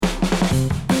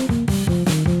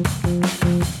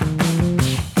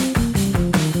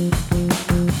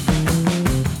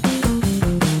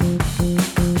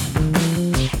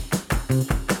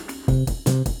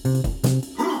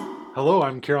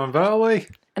I'm Kieran Valley.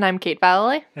 And I'm Kate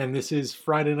Valley. And this is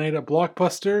Friday Night at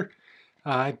Blockbuster.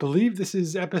 I believe this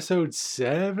is episode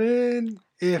 7,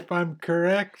 if I'm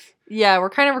correct. Yeah,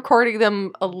 we're kind of recording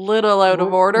them a little out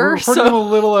of order. We're recording them a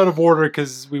little out of order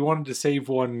because we wanted to save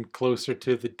one closer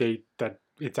to the date that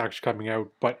it's actually coming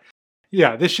out. But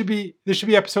yeah, this should be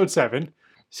episode 7.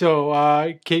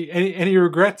 So, Kate, any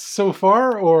regrets so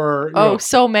far, or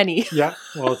so many. Yeah,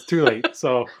 well, it's too late.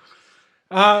 So,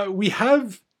 we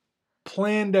have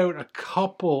planned out a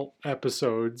couple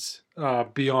episodes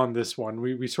beyond this one.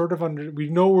 We sort of we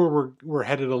know where we're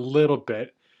headed a little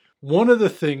bit. One of the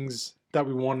things that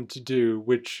we wanted to do,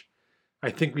 which I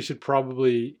think we should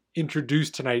probably introduce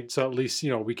tonight, so at least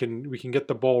we can get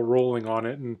the ball rolling on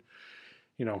it, and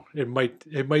it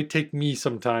might take me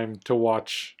some time to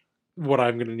watch what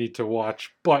I'm going to need to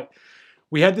watch. But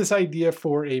we had this idea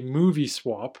for a movie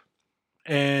swap,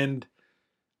 and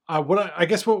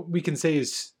what we can say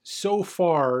is, so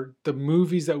far the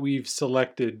movies that we've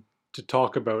selected to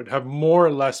talk about have more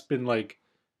or less been like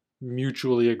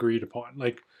mutually agreed upon.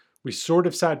 Like, we sort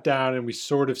of sat down and we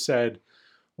sort of said,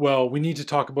 well, we need to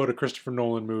talk about a Christopher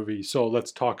Nolan movie, so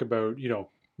let's talk about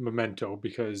Memento,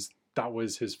 because that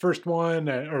was his first one,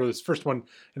 or his first one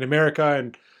in America,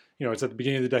 and it's at the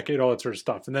beginning of the decade, all that sort of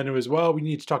stuff. And then it was, well, we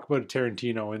need to talk about a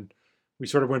Tarantino, and we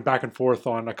sort of went back and forth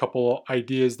on a couple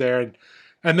ideas there,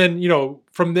 and then,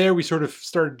 from there we sort of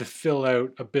started to fill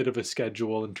out a bit of a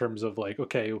schedule in terms of like,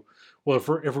 okay, well, if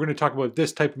we're going to talk about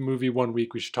this type of movie one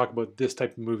week, we should talk about this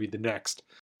type of movie the next.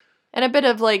 And a bit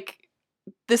of like,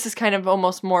 this is kind of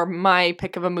almost more my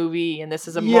pick of a movie, and this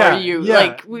is a more you.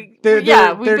 Yeah. Like, there's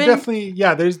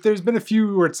been a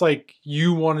few where it's like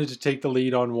you wanted to take the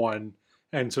lead on one,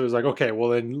 and so it's like, okay, well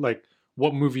then, like,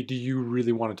 what movie do you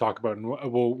really want to talk about, and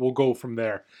we'll go from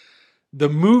there. The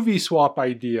movie swap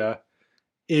idea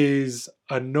is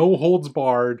a no holds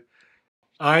barred.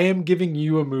 I am giving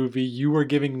you a movie, you are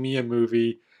giving me a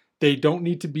movie. They don't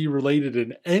need to be related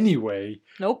in any way.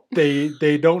 Nope.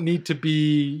 They don't need to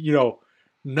be,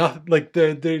 nothing, like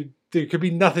there could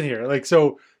be nothing here. Like,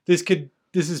 so this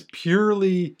is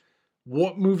purely,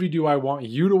 what movie do I want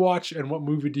you to watch and what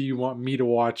movie do you want me to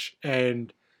watch?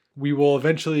 And we will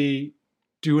eventually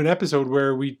do an episode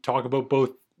where we talk about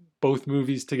both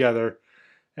movies together.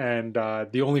 And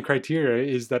the only criteria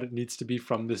is that it needs to be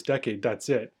from this decade. That's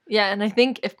it. Yeah, and I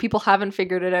think if people haven't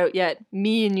figured it out yet,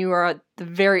 me and you are at the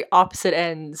very opposite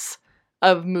ends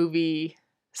of movie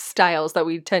styles that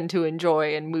we tend to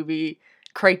enjoy and movie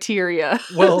criteria.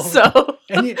 Well, so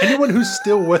anyone who's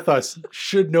still with us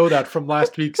should know that from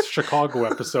last week's Chicago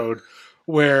episode,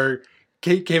 where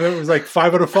Kate came out and was like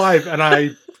 5 out of 5, and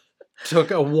I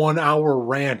took a 1-hour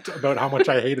rant about how much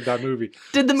I hated that movie.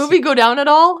 Did the movie go down at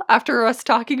all after us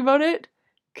talking about it?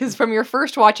 Because from your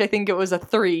first watch, I think it was a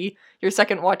 3. Your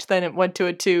second watch, then it went to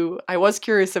a 2. I was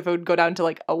curious if it would go down to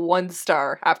like a 1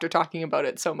 star after talking about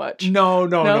it so much. No.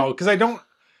 Because I don't.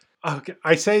 Okay,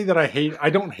 I say that I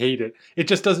don't hate it. It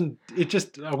just doesn't. We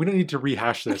don't need to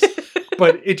rehash this.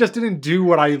 But it just didn't do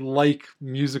what I like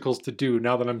musicals to do.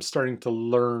 Now that I'm starting to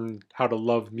learn how to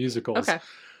love musicals. Okay.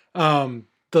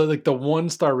 The 1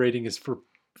 star rating is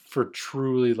for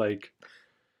truly, like,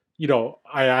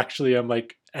 I actually am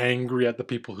like angry at the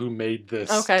people who made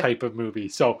this type of movie.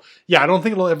 So yeah, I don't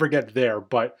think it'll ever get there,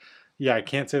 but yeah, I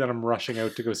can't say that I'm rushing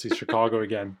out to go see Chicago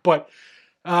again. But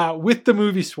with the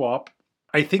movie swap,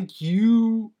 I think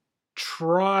you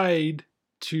tried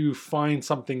to find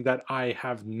something that I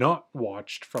have not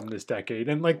watched from this decade.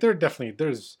 And like,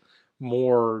 there's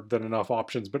more than enough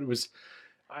options, but it was,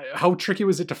 how tricky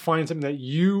was it to find something that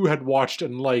you had watched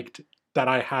and liked that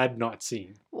I had not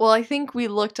seen? Well, I think we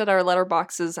looked at our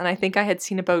letterboxes, and I think I had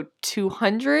seen about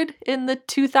 200 in the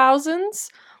 2000s,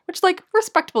 which, like,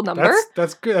 respectable number.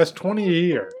 That's good. That's 20 a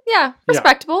year. Yeah,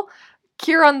 respectable. Yeah.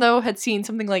 Kieran, though, had seen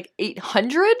something like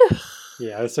 800.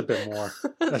 Yeah, that's a bit more.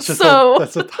 That's just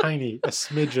that's a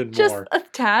smidgen just more. Just a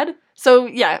tad. So,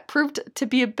 yeah, it proved to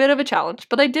be a bit of a challenge.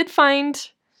 But I did find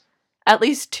at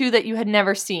least 2 that you had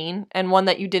never seen, and 1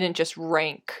 that you didn't just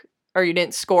rank, or you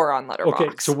didn't score on Letterboxd. Okay,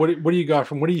 so what do you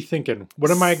got what are you thinking? What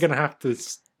am I going to have to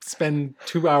spend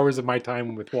 2 hours of my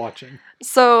time with watching?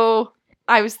 So,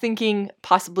 I was thinking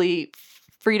possibly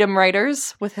Freedom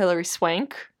Writers with Hilary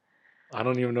Swank. I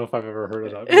don't even know if I've ever heard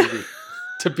of that movie.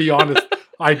 To be honest,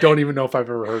 I don't even know if I've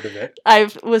ever heard of it. I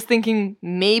was thinking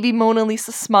maybe Mona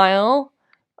Lisa Smile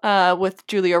with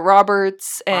Julia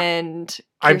Roberts and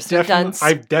Kirsten Dunst.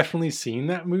 I've definitely seen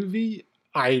that movie.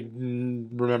 I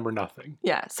remember nothing.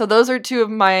 Yeah, so those are 2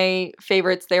 of my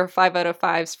favorites. They were 5 out of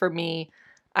 5s for me.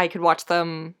 I could watch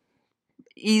them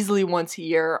easily once a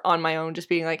year on my own, just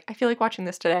being like, I feel like watching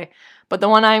this today. But the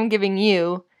one I'm giving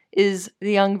you is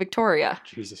the young Victoria.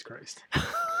 Jesus Christ.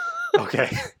 Okay.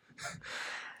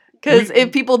 Because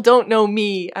if people don't know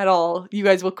me at all, you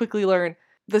guys will quickly learn.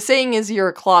 The saying is you're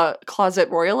a closet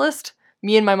royalist.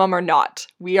 Me and my mom are not.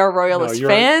 We are royalist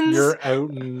fans. You're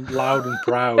out and loud and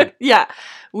proud. Yeah.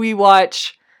 We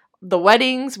watch the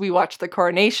weddings. We watch the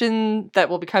coronation that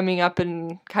will be coming up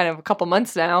in kind of a couple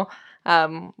months now.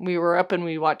 We were up and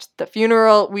we watched the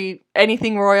funeral.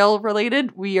 Anything royal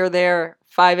related, we are there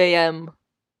 5 a.m.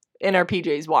 in our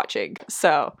PJs watching.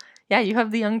 So, yeah, you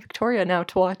have the young Victoria now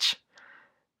to watch.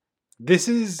 This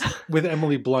is with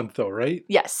Emily Blunt, though, right?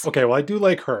 Yes. Okay, well, I do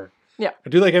like her. Yeah. I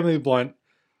do like Emily Blunt.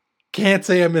 Can't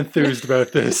say I'm enthused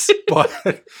about this, but,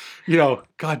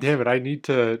 God damn it, I need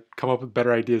to come up with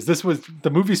better ideas.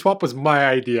 The movie swap was my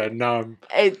idea, and now I'm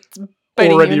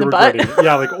already regretting it.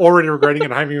 Yeah, like already regretting it,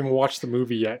 and I haven't even watched the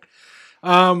movie yet.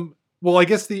 Well, I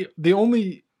guess the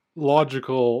only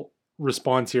logical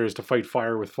response here is to fight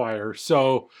fire with fire.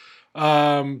 So,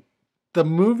 the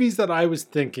movies that I was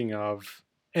thinking of,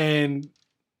 and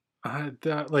I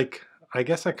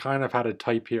guess I kind of had a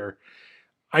type here.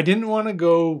 I didn't want to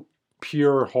go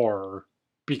pure horror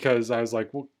because I was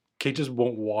like, well, Kate just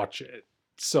won't watch it.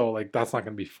 So like, that's not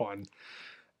going to be fun.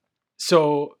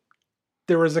 So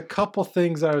there was a couple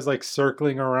things I was like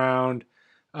circling around.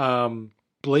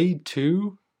 Blade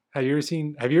 2. Have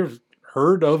you ever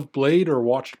heard of Blade or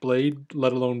watched Blade,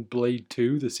 let alone Blade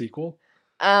 2, the sequel?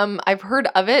 I've heard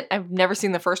of it. I've never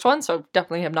seen the first one, so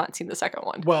definitely have not seen the second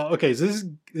one. Well, okay, so this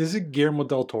is a Guillermo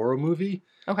del Toro movie.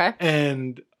 Okay.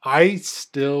 And I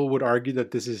still would argue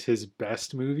that this is his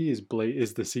best movie,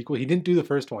 is the sequel. He didn't do the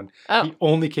first one. Oh. He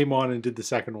only came on and did the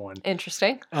second one.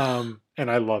 Interesting. And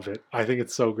I love it. I think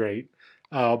it's so great.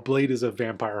 Blade is a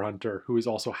vampire hunter who is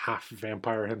also half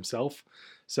vampire himself.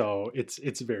 So it's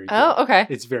very good. Oh, okay.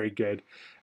 It's very good.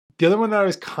 The other one that I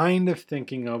was kind of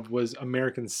thinking of was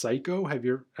American Psycho.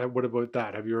 What about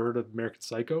that? Have you heard of American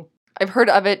Psycho? I've heard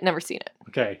of it, never seen it.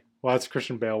 Okay. Well, that's a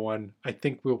Christian Bale one. I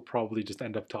think we'll probably just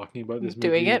end up talking about this movie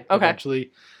doing it. Okay.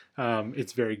 Eventually.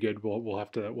 It's very good. We'll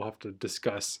have to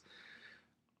discuss.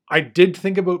 I did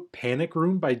think about Panic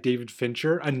Room by David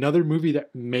Fincher, another movie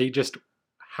that may just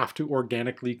have to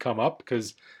organically come up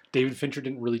because David Fincher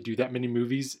didn't really do that many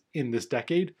movies in this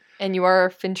decade. And you are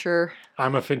a Fincher.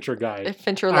 I'm a Fincher guy. A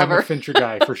Fincher lover. I'm a Fincher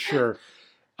guy for sure.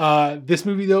 This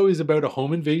movie though is about a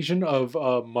home invasion of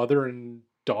mother and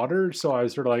daughter, so I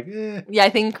was sort of like, Yeah, I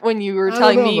think when you were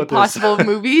telling me possible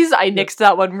movies, I nixed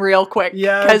that one real quick.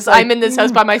 Yeah, because I'm in this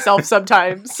house by myself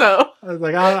sometimes. So I was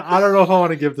like, I don't know if I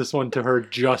want to give this one to her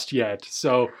just yet.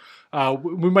 So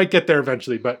we might get there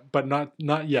eventually, but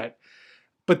not yet.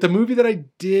 But the movie that I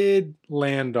did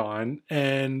land on,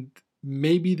 and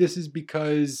maybe this is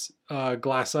because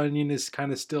Glass Onion is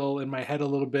kind of still in my head a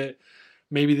little bit.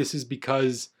 Maybe this is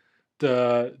because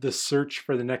the search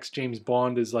for the next James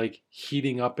Bond is like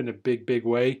heating up in a big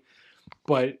way.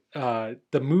 But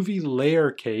the movie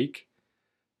Layer Cake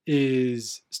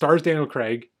stars Daniel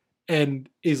Craig and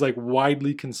is like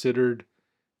widely considered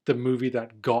the movie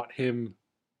that got him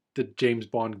the James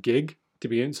Bond gig to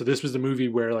be in. So this was the movie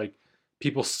where like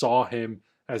people saw him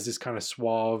as this kind of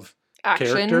suave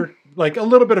character, like a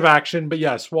little bit of action, but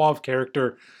yeah, suave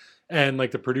character. And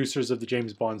like the producers of the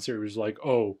James Bond series were like,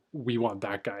 oh, we want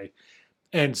that guy.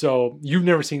 And so you've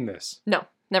never seen this? No,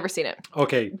 never seen it.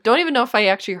 Okay. Don't even know if I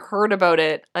actually heard about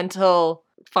it until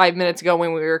 5 minutes ago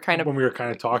when we were kind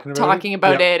of talking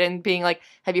about it and being like,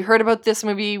 have you heard about this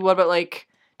movie? What about like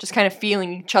just kind of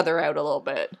feeling each other out a little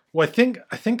bit? Well, I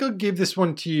think I'll give this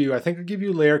one to you. I think I'll give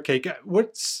you Layer Cake.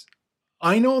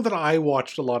 I know that I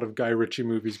watched a lot of Guy Ritchie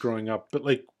movies growing up, but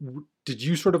like, did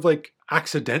you sort of like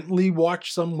accidentally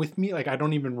watch some with me? Like, I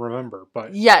don't even remember,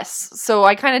 but. Yes. So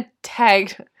I kind of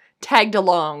tagged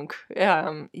along.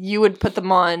 You would put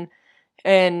them on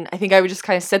and I think I would just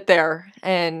kind of sit there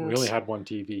and. We only had one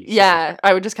TV. So. Yeah.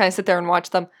 I would just kind of sit there and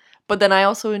watch them. But then I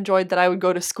also enjoyed that I would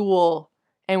go to school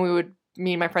and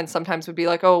me and my friends sometimes would be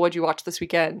like, oh, what'd you watch this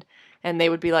weekend? And they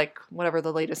would be like, whatever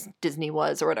the latest Disney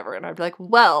was or whatever. And I'd be like,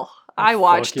 well, I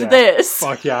watched this.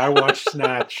 Fuck yeah, I watched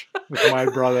Snatch with my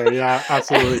brother. Yeah,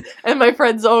 absolutely. And my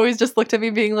friends always just looked at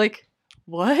me being like,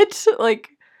 what? Like,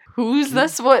 who's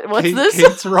this? What's this?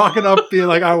 Kate's rocking up being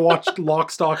like, I watched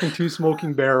Lock, Stock, and Two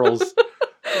Smoking Barrels.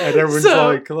 And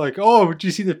everyone's like, oh, did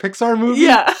you see the Pixar movie?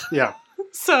 Yeah. Yeah.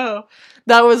 So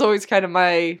that was always kind of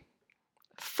my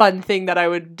fun thing that I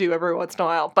would do every once in a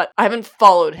while, but I haven't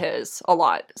followed his a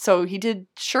lot. So he did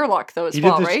Sherlock though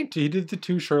right? He did the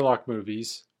 2 Sherlock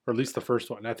movies, or at least the first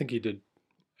one. I think he did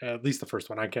at least the first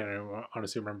one. I can't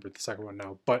honestly remember the second one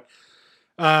now, but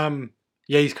yeah,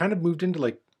 he's kind of moved into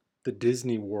like the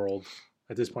Disney world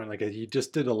at this point. Like he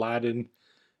just did Aladdin,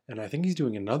 and I think he's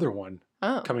doing another one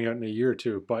Oh. coming out in a year or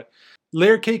two. But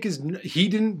Layer Cake he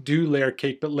didn't do Layer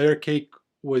Cake, but Layer Cake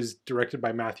was directed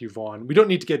by Matthew Vaughn. We don't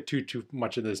need to get too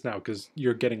much of this now because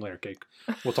you're getting Layer Cake.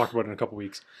 We'll talk about it in a couple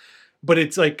weeks. But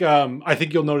it's like, I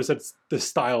think you'll notice that the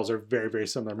styles are very, very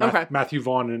similar. Okay. Matthew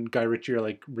Vaughn and Guy Ritchie are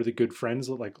like really good friends,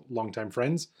 like longtime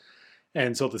friends.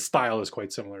 And so the style is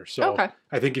quite similar. So Okay.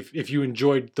 I think if you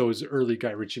enjoyed those early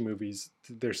Guy Ritchie movies,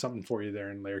 there's something for you there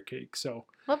in Layer Cake. So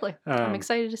Lovely. I'm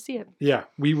excited to see it. Yeah,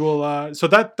 we will. So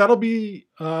that'll be,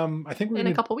 I think we're in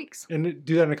a couple weeks. And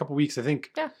do that in a couple weeks. I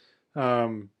think. Yeah.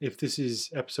 If this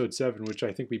is episode 7, which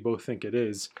I think we both think it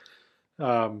is,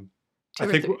 Two I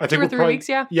think or we'll 3 probably, weeks,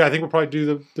 yeah. Yeah, I think we'll probably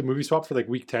do the movie swap for like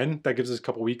week 10. That gives us a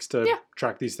couple weeks to Yeah.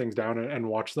 track these things down and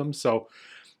watch them. So,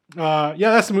 yeah,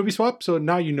 that's the movie swap. So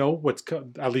now you know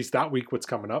at least that week what's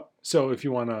coming up. So if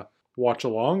you want to watch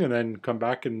along and then come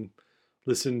back and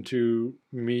listen to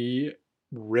me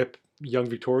rip Young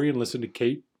Victoria and listen to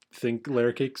Kate think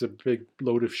Layer Cake's a big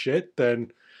load of shit,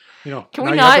 then you have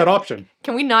that option.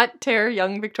 Can we not tear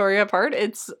Young Victoria apart?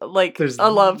 It's like There's a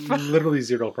love. literally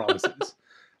zero promises.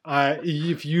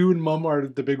 If you and Mum are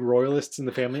the big royalists in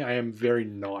the family, I am very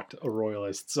not a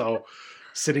royalist. So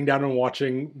sitting down and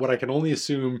watching what I can only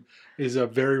assume is a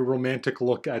very romantic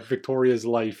look at Victoria's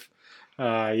life.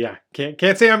 Yeah,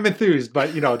 can't say I'm enthused,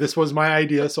 but this was my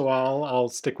idea, so I'll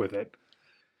stick with it.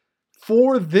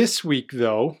 For this week,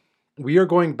 though, we are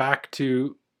going back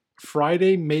to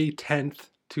Friday, May 10th,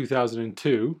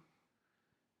 2002.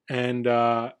 And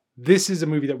this is a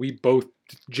movie that we both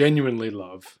genuinely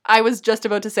love. I was just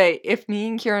about to say, if me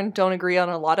and Kieran don't agree on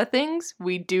a lot of things,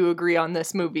 we do agree on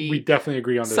this movie. We definitely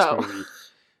agree on this movie.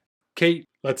 Kate,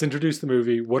 let's introduce the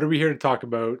movie. What are we here to talk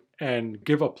about? And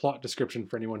give a plot description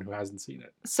for anyone who hasn't seen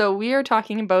it. So we are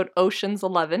talking about Ocean's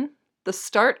 11, the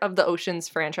start of the Ocean's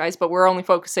franchise, but we're only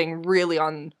focusing really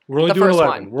on the first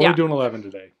one. We're only doing 11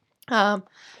 today.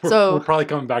 So we're probably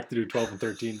coming back to do 12 and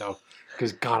 13 though.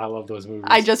 Because God, I love those movies.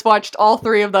 I just watched all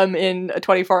 3 of them in a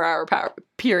 24-hour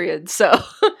period. So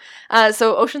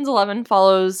Ocean's 11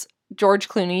 follows George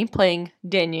Clooney playing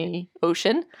Danny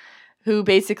Ocean, who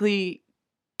basically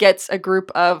gets a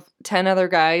group of 10 other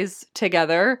guys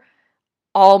together,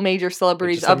 all major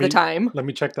celebrities of the time. Let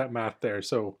me check that math there.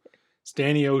 So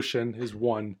Danny Ocean is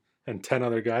 1 and 10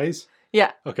 other guys?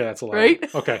 Yeah. Okay, that's 11.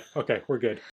 Right? Okay, we're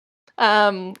good.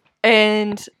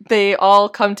 And they all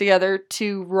come together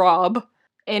to rob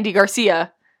Andy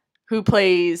Garcia, who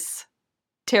plays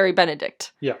Terry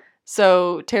Benedict. Yeah.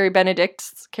 So Terry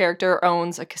Benedict's character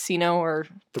owns a casino or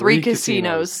 3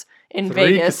 casinos in 3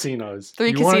 Vegas. Casinos. 3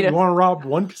 You casinos. want to rob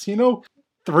 1 casino?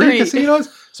 3 casinos?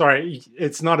 Sorry,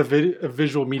 it's not a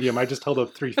visual medium. I just held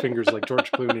up 3 fingers like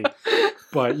George Clooney.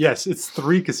 But yes, it's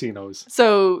 3 casinos.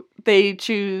 So they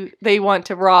want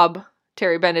to rob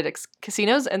Terry Benedict's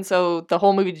casinos, and so the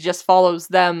whole movie just follows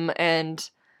them and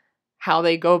how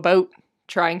they go about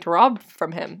trying to rob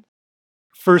from him.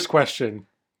 First question.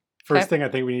 First thing I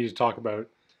think we need to talk about.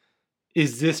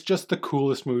 Is this just the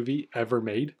coolest movie ever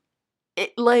made?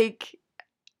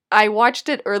 I watched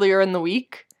it earlier in the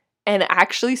week and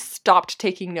actually stopped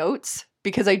taking notes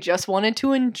because I just wanted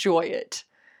to enjoy it.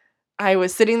 I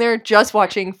was sitting there just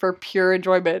watching for pure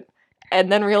enjoyment and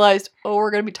then realized,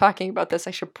 we're going to be talking about this.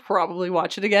 I should probably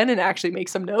watch it again and actually make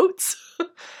some notes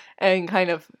and kind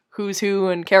of who's who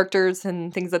and characters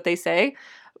and things that they say.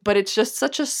 But it's just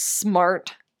such a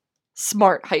smart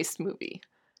heist movie.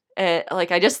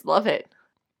 I just love it.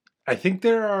 I think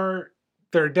there are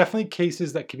definitely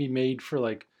cases that can be made for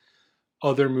like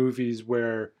other movies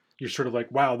where you're sort of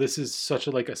like, wow, this is such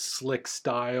a slick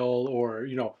style, or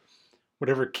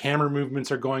whatever camera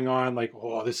movements are going on, like,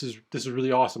 oh, this is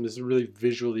really awesome. This is really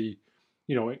visually,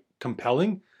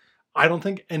 compelling. I don't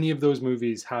think any of those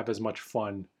movies have as much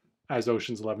fun as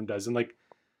Ocean's 11 does. And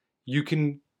you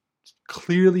can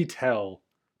clearly tell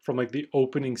from the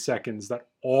opening seconds that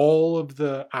all of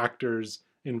the actors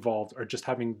involved are just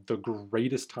having the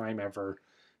greatest time ever.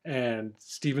 And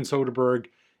Steven Soderbergh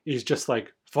is just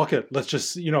like, fuck it. Let's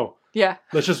just,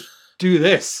 let's just do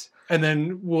this. And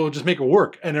then we'll just make it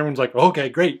work. And everyone's like, okay,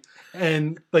 great.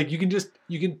 And you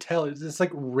can tell it just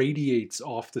radiates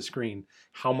off the screen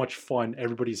how much fun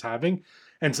everybody's having.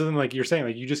 And so then you're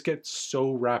saying, you just get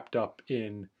so wrapped up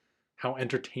in how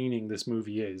entertaining this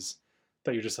movie is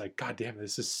that you're just like, God damn,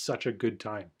 this is such a good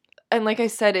time. And like I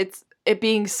said, it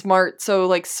being smart.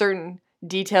 So certain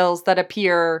details that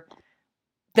appear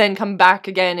then come back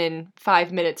again in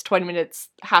 5 minutes, 20 minutes,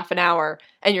 half an hour.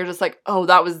 And you're just like, oh,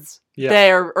 that was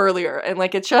there earlier. And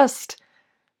it's just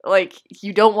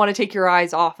you don't want to take your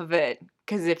eyes off of it,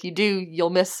 because if you do,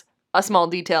 you'll miss a small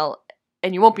detail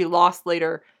and you won't be lost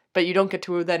later, but you don't get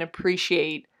to then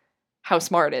appreciate how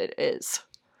smart it is.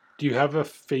 Do you have a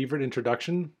favorite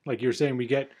introduction? Like you're saying, we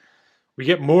get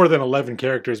more than 11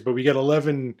 characters, but we get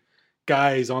 11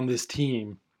 guys on this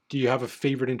team. Do you have a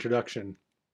favorite introduction?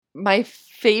 My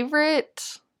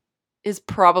favorite is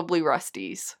probably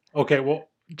Rusty's. Okay, well,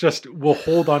 we'll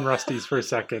hold on Rusty's for a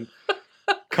second.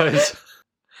 Because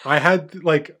I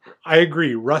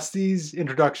agree. Rusty's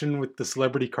introduction with the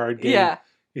celebrity card game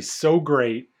is so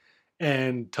great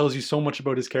and tells you so much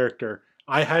about his character.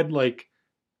 I had like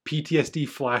PTSD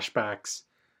flashbacks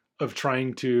of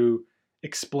trying to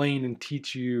explain and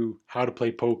teach you how to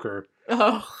play poker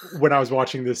when I was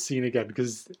watching this scene again,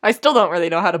 because I still don't really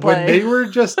know how to play. When they were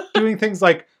just doing things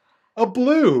like a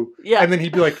blue, and then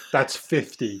he'd be like, "That's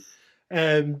 50."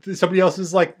 And somebody else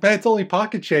is like, "Man, it's only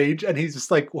pocket change," and he's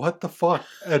just like, "What the fuck?"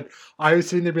 And I was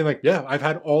sitting there being like, "Yeah, I've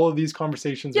had all of these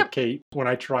conversations with Kate when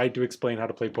I tried to explain how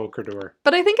to play poker to her."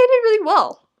 But I think I did really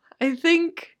well. I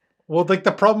think. Well, like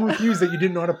the problem with you is that you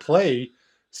didn't know how to play,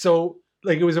 so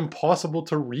like it was impossible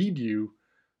to read you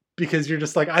because you're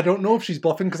just like, I don't know if she's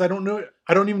bluffing because I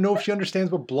don't even know if she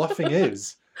understands what bluffing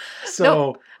is. So,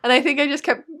 no. And I think I just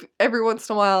kept every once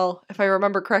in a while, if I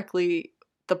remember correctly,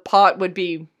 the pot would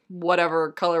be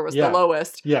whatever color was the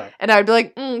lowest. Yeah. And I'd be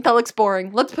like, that looks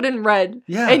boring. Let's put in red.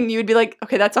 Yeah. And you'd be like,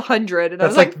 okay, that's 100. And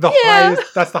that's I was like the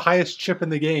highest. That's the highest chip in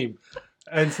the game.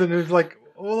 And so it was like,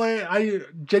 well, I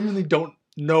genuinely don't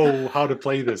know how to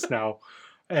play this now.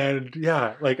 And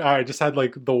yeah, like I just had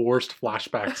like the worst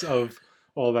flashbacks of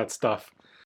all that stuff.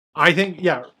 I think,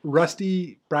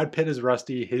 Rusty, Brad Pitt is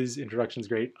Rusty. His introduction's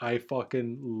great. I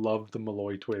fucking love the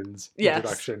Malloy twins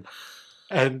introduction.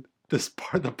 And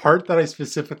the part that I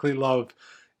specifically love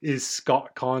is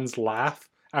Scott Caan's laugh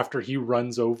after he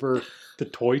runs over the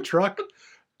toy truck.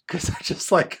 Because I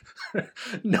just like,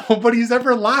 nobody's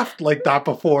ever laughed like that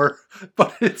before,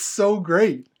 but it's so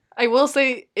great. I will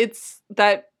say it's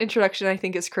that introduction I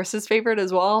think is Chris's favorite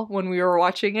as well when we were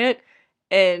watching it.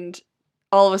 And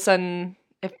all of a sudden,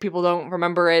 if people don't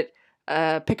remember it,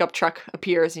 a pickup truck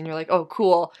appears and you're like, oh,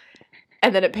 cool.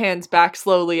 And then it pans back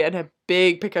slowly and a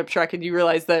big pickup truck and you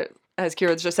realize that, as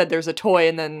Kieran's just said, there's a toy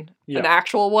and then an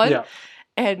actual one. Yeah.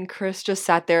 And Chris just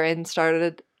sat there and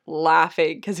started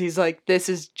laughing because he's like, this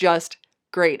is just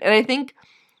great. And I think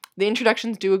the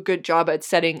introductions do a good job at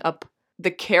setting up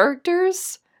the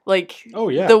characters. Like,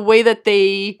 the way that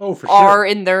they are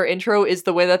in their intro is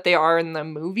the way that they are in the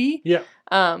movie. Yeah.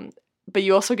 But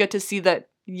you also get to see that,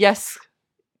 yes,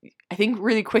 I think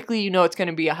really quickly you know it's going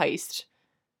to be a heist.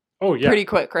 Oh, yeah. Pretty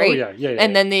quick, right? Oh, yeah.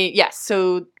 And then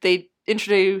so they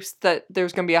introduce that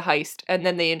there's going to be a heist, and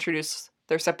then they introduce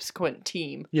their subsequent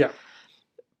team. Yeah.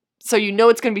 So you know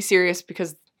it's going to be serious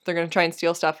because they're going to try and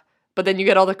steal stuff. But then you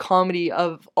get all the comedy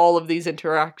of all of these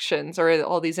interactions or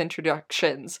all these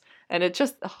introductions. And it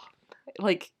just,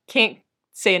 can't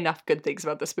say enough good things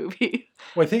about this movie.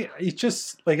 Well, I think it's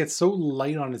just, like, it's so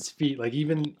light on its feet. Like,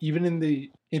 even in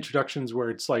the introductions where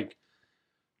it's, like,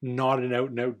 not an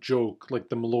out-and-out joke, like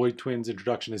the Malloy twins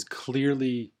introduction is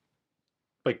clearly,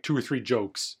 like, 2 or 3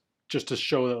 jokes just to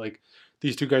show that, like,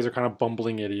 these 2 guys are kind of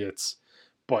bumbling idiots.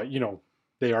 But,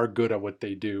 they are good at what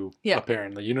they do,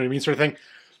 apparently. You know what I mean? Sort of thing.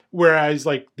 Whereas,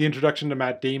 like, the introduction to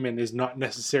Matt Damon is not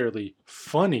necessarily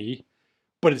funny,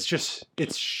 but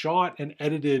it's shot and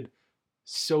edited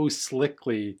so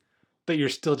slickly that you're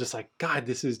still just like, God,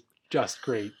 this is just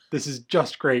great. This is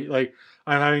just great. Like,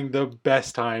 I'm having the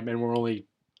best time, and we're only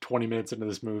 20 minutes into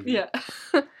this movie. Yeah.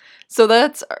 So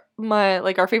that's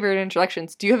our favorite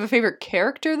introductions. Do you have a favorite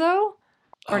character, though?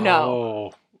 Or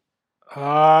no?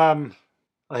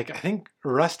 I think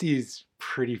Rusty's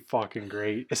pretty fucking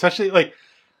great. Especially, like,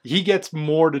 he gets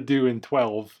more to do in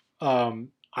 12.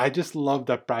 I just love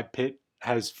that Brad Pitt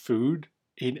has food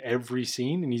in every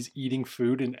scene, and he's eating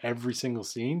food in every single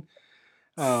scene.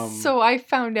 So I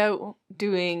found out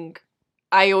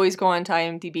I always go on to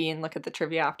IMDb and look at the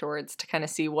trivia afterwards to kind of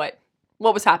see what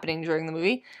was happening during the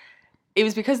movie. It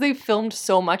was because they filmed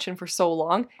so much and for so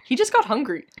long, he just got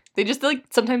hungry. They just,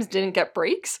 sometimes didn't get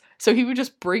breaks, so he would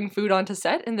just bring food onto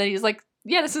set, and then he's like,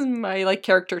 yeah, this is my,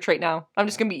 character trait now. I'm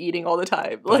just gonna be eating all the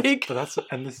time.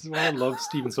 And this is why I love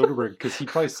Steven Soderbergh, because he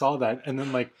probably saw that, and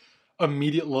then,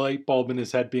 immediate light bulb in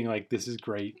his head being like, this is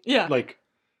great. Yeah.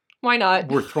 Why not?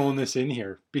 We're throwing this in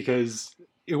here, because,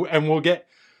 and we'll get,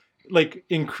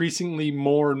 increasingly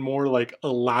more and more,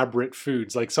 elaborate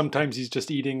foods. Sometimes he's just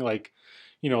eating, a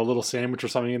little sandwich or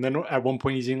something, and then at one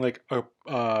point he's eating,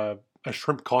 a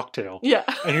shrimp cocktail. Yeah.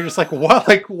 And you're just like,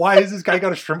 what? Why has this guy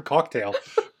got a shrimp cocktail?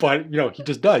 But, he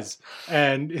just does.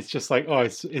 And it's just like, oh,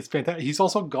 it's fantastic. He's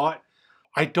also got,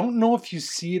 I don't know if you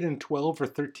see it in 12 or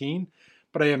 13,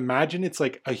 but I imagine it's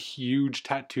a huge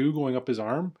tattoo going up his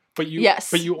arm. but you Yes.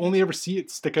 but you only ever see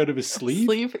it stick out of his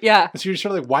sleeve. Yeah. And so you're just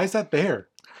sort of like, why is that there?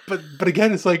 But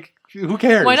again, it's like, who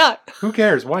cares? Why not? Who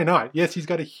cares? Why not? Yes, he's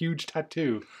got a huge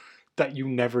tattoo that you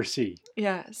never see.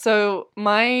 Yeah. So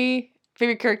my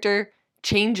favorite character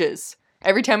changes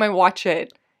every time I watch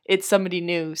it. It's somebody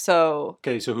new. So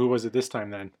Okay, so who was it this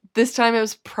time then? this time it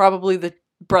was probably the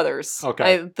brothers.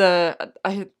 Okay.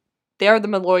 They are the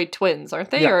Malloy twins,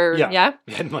 aren't they? Yeah.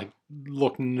 And like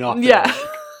look nothing. Yeah.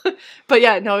 Alike. But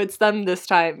yeah, no, it's them this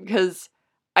time because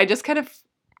I just kind of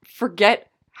forget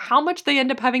how much they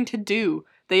end up having to do.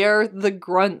 They are the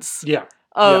grunts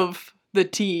of the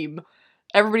team.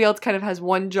 Everybody else kind of has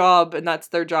one job and that's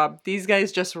their job. These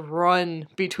guys just run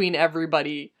between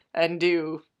everybody and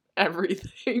do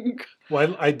everything.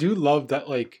 Well, I do love that,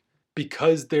 like,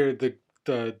 because they're the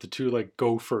two like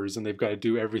gophers and they've got to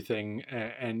do everything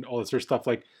and all this sort of stuff.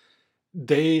 Like,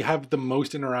 they have the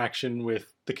most interaction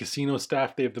with the casino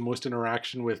staff. They have the most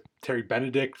interaction with Terry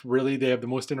Benedict. Really, they have the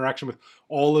most interaction with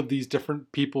all of these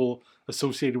different people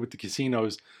associated with the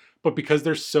casinos. But because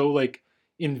they're so like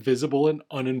invisible and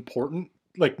unimportant,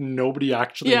 like nobody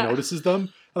actually notices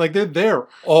them. And, like, they're there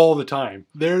all the time.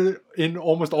 They're in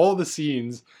almost all of the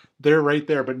scenes. They're right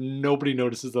there, but nobody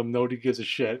notices them. Nobody gives a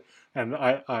shit. And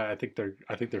I think they're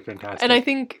fantastic. And I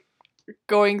think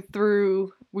going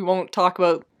through, we won't talk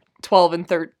about 12 and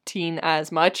 13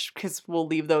 as much because we'll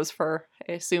leave those for,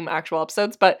 I assume, actual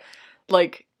episodes. But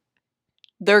like,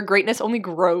 their greatness only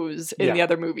grows in the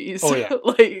other movies. Oh yeah.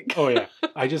 Like, oh yeah.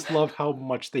 I just love how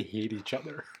much they hate each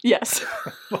other. Yes.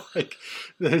 Like,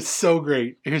 it's so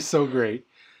great. It's so great.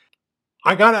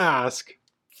 I gotta ask,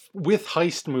 with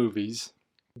heist movies,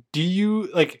 do you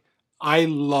like? I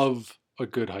love a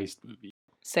good heist movie.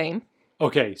 Same.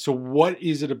 Okay, so what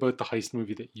is it about the heist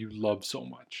movie that you love so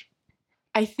much?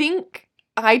 I think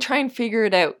I try and figure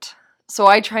it out. So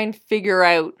I try and figure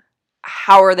out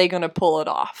how are they going to pull it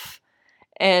off.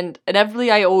 And inevitably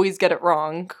I always get it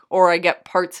wrong, or I get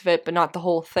parts of it but not the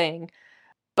whole thing.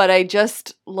 But I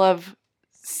just love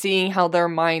seeing how their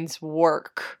minds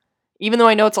work. Even though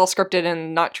I know it's all scripted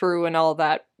and not true and all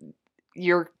that,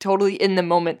 you're totally in the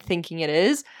moment thinking it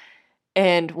is.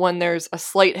 And when there's a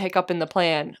slight hiccup in the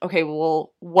plan, okay,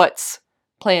 well, what's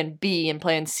plan B and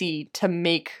plan C to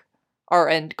make our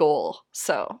end goal?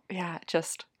 So, yeah,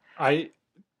 just...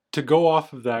 To go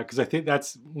off of that, because I think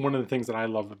that's one of the things that I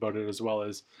love about it as well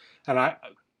is,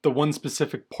 the one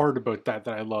specific part about that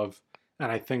I love,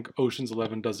 and I think Ocean's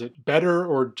 11 does it better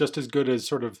or just as good as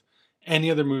sort of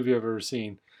any other movie I've ever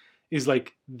seen, is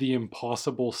like the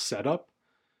impossible setup.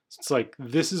 It's like,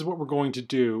 this is what we're going to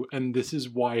do, and this is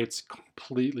why it's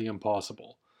completely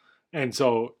impossible. And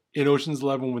so in Ocean's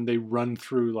 11, when they run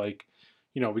through, like,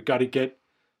 we got to get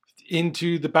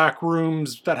into the back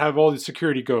rooms that have all the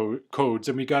security codes,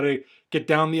 and we got to get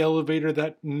down the elevator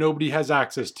that nobody has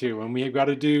access to, and we have got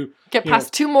to get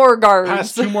past two more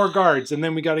guards, and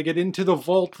then we got to get into the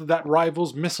vault that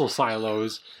rivals missile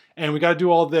silos, and we got to do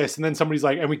all this, and then somebody's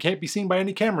like, and we can't be seen by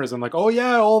any cameras. I'm like, oh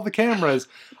yeah, all the cameras.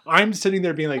 I'm sitting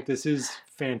there being like, this is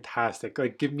fantastic.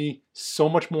 Like, give me so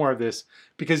much more of this,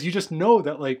 because you just know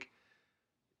that, like,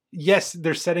 yes,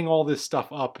 they're setting all this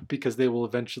stuff up because they will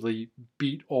eventually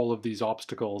beat all of these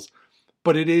obstacles.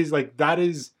 But it is like, that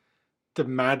is the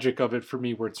magic of it for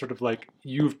me, where it's sort of like,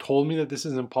 you've told me that this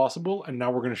is impossible, and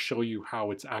now we're going to show you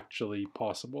how it's actually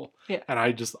possible. Yeah. And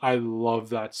I love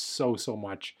that so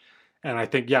much. And I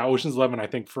think, Ocean's 11, I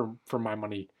think for my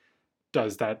money,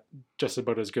 does that just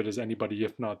about as good as anybody,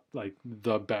 if not like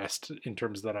the best in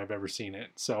terms that I've ever seen it.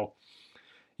 So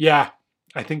yeah,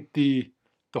 I think the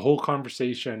whole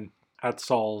conversation at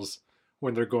Saul's,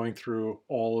 when they're going through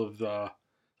all of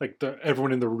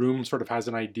everyone in the room sort of has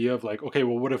an idea of like, okay,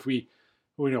 well, what if we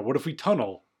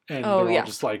tunnel? And they're all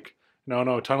just like,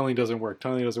 no, tunneling doesn't work.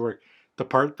 The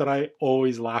part that I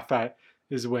always laugh at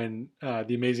is when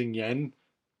the Amazing Yen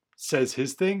says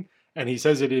his thing, and he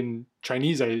says it in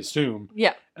Chinese, I assume.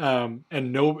 Yeah. And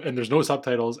there's no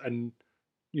subtitles, and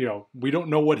we don't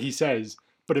know what he says.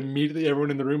 But immediately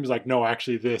everyone in the room is like, no,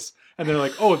 actually this. And they're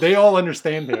like, oh, they all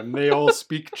understand him. They all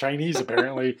speak Chinese,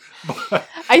 apparently. But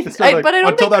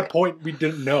until that point, we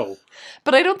didn't know.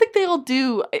 But I don't think they all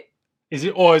do. Is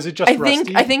it just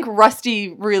Rusty? I think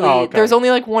Rusty really, okay. There's only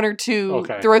like one or two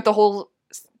throughout the whole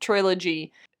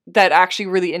trilogy that actually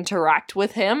really interact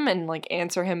with him and like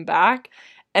answer him back.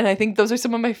 And I think those are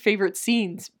some of my favorite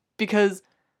scenes, because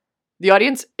the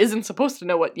audience isn't supposed to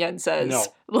know what Yen says. No.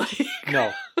 Like,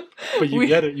 no. But you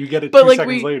get it 2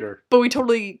 seconds later. But we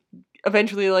totally,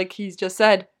 eventually, like he's just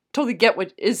said, totally get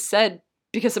what is said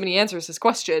because somebody answers his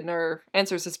question or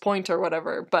answers his point or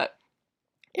whatever. But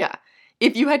yeah,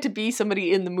 if you had to be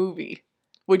somebody in the movie,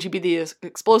 Would you be the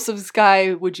explosives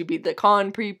guy? Would you be the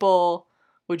con people?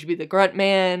 Would you be the grunt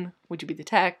man? Would you be the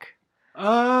tech?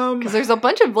 Because there's a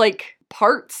bunch of like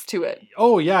parts to it.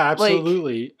 Oh yeah, Like-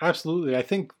 absolutely, absolutely. I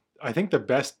think the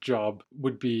best job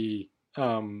would be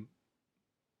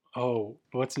oh,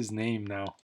 what's his name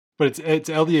now? But it's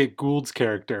Elliot Gould's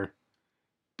character,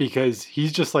 because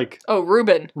he's just like Oh,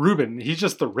 Ruben. He's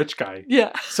just the rich guy.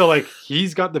 Yeah. So like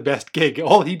he's got the best gig.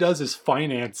 All he does is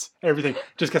finance everything.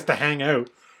 Just gets to hang out.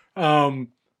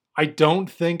 I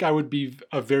don't think I would be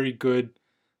a very good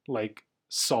like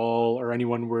Saul or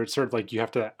anyone where it's sort of like you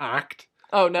have to act.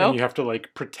 Oh, no? And you have to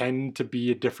like pretend to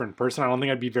be a different person. I don't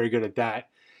think I'd be very good at that.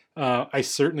 I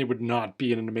certainly would not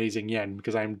be an amazing Yen,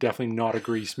 because I'm definitely not a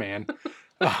grease man.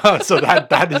 So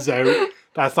that is out.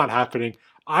 That's not happening.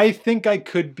 I think I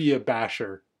could be a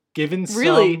basher, given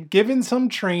some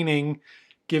training,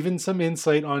 given some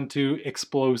insight onto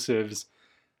explosives.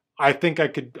 I think I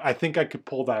could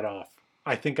pull that off.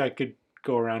 I think I could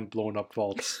go around blowing up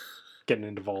vaults, getting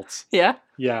into vaults. Yeah?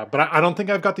 Yeah, but I don't think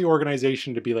I've got the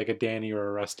organization to be like a Danny or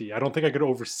a Rusty. I don't think I could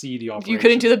oversee the operation. You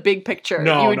couldn't do the big picture.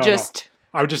 No, you would no.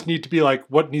 I would just need to be like,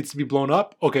 what needs to be blown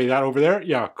up? Okay, that over there?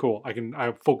 Yeah, cool.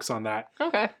 I focus on that.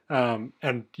 Okay.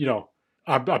 And you know,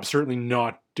 I'm certainly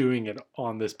not doing it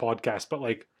on this podcast, but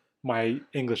like my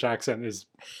English accent is,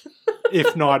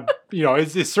 if not, you know,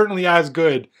 it's certainly as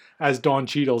good as Don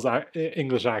Cheadle's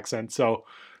English accent. So,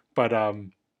 but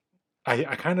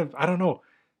I kind of, I don't know.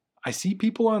 I see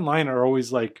people online are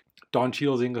always like, Don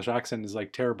Cheadle's English accent is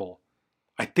like terrible.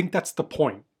 I think that's the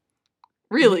point.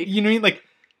 Really? You know what I mean? Like,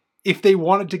 if they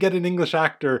wanted to get an English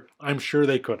actor, I'm sure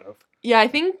they could have. Yeah, I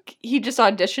think he just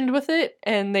auditioned with it,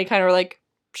 and they kind of were like,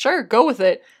 sure, go with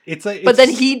it. But then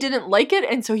he didn't like it,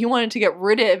 and so he wanted to get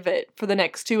rid of it for the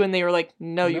next two, and they were like,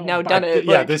 no, you've now done it.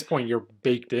 Yeah, at this point, you're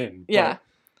baked in. Yeah.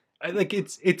 But, like,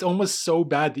 it's almost so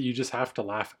bad that you just have to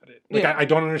laugh at it. Like, Yeah. I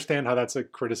don't understand how that's a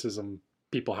criticism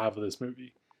people have of this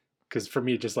movie. Because for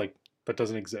me, just like, that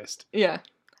doesn't exist. Yeah.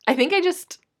 I think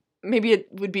maybe it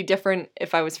would be different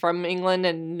if I was from England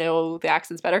and know the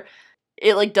accents better.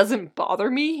 It like doesn't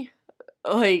bother me.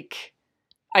 Like,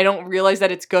 I don't realize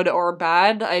that it's good or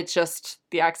bad. It's just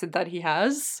the accent that he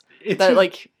has. It's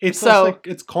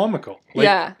comical. Like,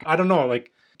 yeah. I don't know.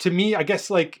 Like, to me, I guess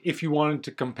like if you wanted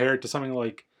to compare it to something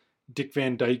like Dick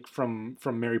Van Dyke from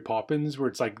Mary Poppins, where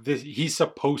it's like this, he's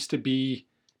supposed to be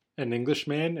an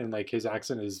Englishman and like his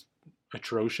accent is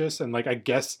atrocious, and like I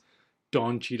guess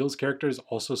Don Cheadle's character is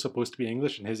also supposed to be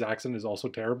English and his accent is also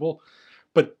terrible.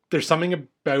 But there's something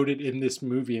about it in this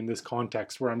movie, in this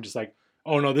context, where I'm just like,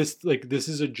 oh no, this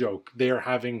is a joke. They are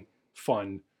having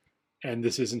fun, and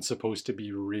this isn't supposed to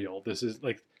be real. This is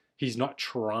like, he's not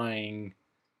trying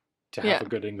to have a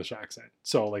good English accent.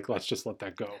 So like, let's just let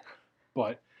that go.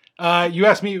 But you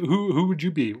asked me who would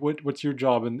you be? What's your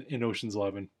job in Ocean's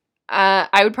 11?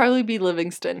 I would probably be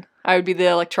Livingston. I would be the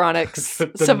electronics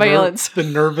surveillance. The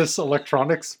nervous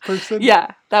electronics person?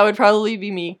 Yeah, that would probably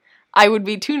be me. I would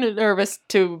be too nervous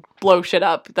to blow shit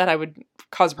up that I would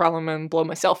cause a problem and blow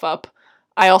myself up.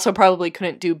 I also probably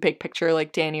couldn't do big picture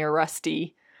like Danny or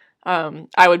Rusty.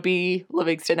 I would be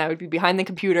Livingston. I would be behind the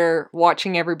computer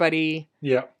watching everybody.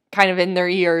 Yeah. Kind of in their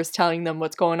ears telling them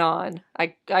what's going on.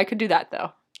 I could do that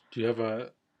though. Do you have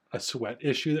a sweat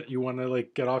issue that you want to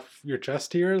like get off your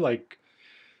chest here? Like,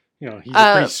 you know, he's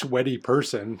a pretty sweaty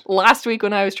person. Last week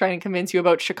when I was trying to convince you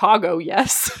about Chicago,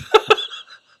 yes.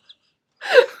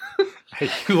 Hey,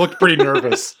 you looked pretty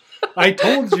nervous. I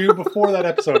told you before that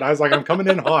episode, I was like, I'm coming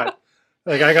in hot.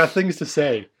 Like, I got things to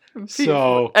say.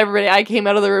 So everybody, I came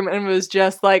out of the room and was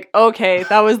just like, okay,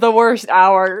 that was the worst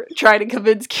hour trying to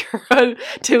convince Kira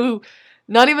to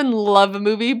not even love a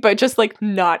movie, but just like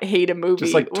not hate a movie.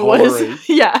 Just like tolerate.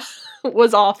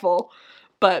 Was awful.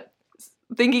 But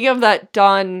thinking of that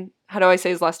Don, how do I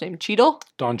say his last name? Cheadle?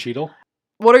 Don Cheadle.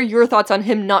 What are your thoughts on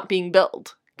him not being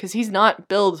billed? Because he's not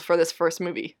billed for this first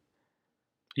movie.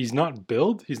 He's not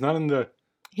billed? He's not in the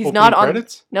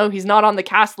credits? No, he's not on the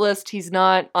cast list. He's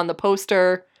not on the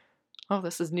poster. Oh,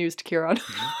 this is news to Kieran.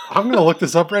 I'm going to look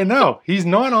this up right now. He's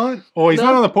not on... Oh, he's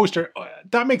not on the poster.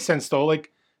 That makes sense, though.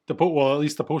 Like, at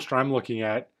least the poster I'm looking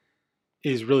at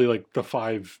is really like the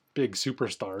 5 big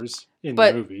superstars in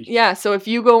the movie. Yeah, so if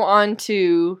you go on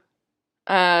to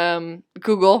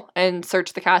Google and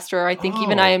search the cast, or I think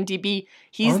even IMDb,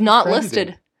 he's not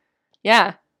listed.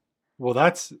 Yeah. Well,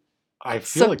 I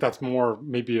feel like that's more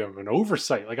maybe of an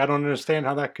oversight. Like, I don't understand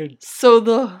how that could... So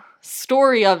the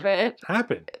story of it...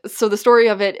 happen. So the story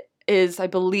of it is, I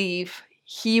believe,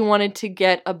 he wanted to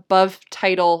get above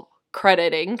title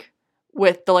crediting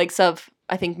with the likes of,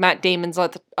 I think, Matt Damon's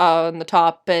on the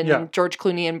top and George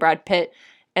Clooney and Brad Pitt.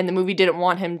 and the movie didn't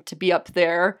want him to be up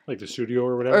there. Like the studio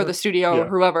or whatever? Or the studio or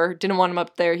whoever didn't want him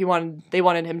up there. They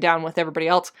wanted him down with everybody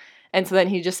else. And so then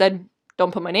he just said,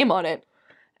 don't put my name on it.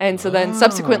 And so then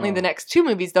subsequently the next 2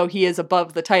 movies, though, he is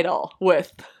above the title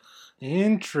with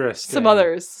interesting some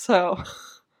others. So,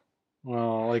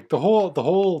 well, like the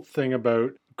whole thing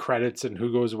about credits and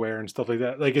who goes where and stuff like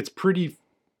that, like it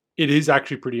is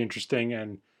actually pretty interesting.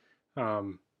 And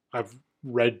I've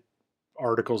read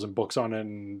articles and books on it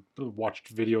and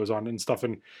watched videos on it and stuff,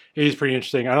 and it is pretty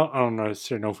interesting. I don't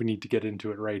necessarily know if we need to get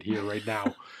into it right here, right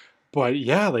now, but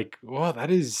yeah, like, wow,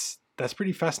 that's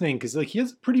pretty fascinating because like he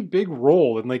has a pretty big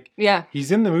role and like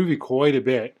he's in the movie quite a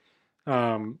bit.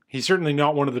 He's certainly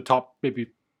not one of the top maybe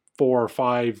 4 or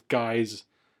 5 guys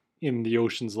in the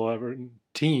Ocean's 11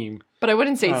 team, but I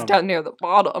wouldn't say he's down near the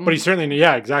bottom. But he's certainly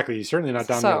exactly. He's certainly not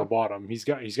down near the bottom. He's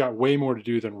got way more to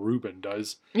do than Ruben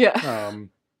does. Yeah.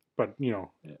 But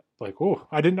like,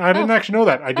 I didn't actually know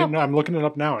that. I'm looking it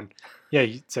up now, and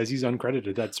he says he's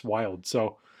uncredited. That's wild.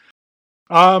 So,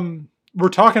 we're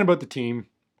talking about the team.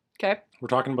 Okay. We're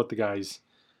talking about the guys.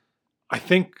 I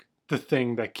think the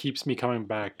thing that keeps me coming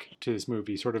back to this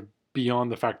movie, sort of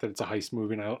beyond the fact that it's a heist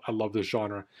movie, and I love this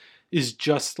genre, is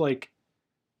just like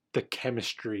the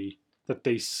chemistry that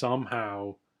they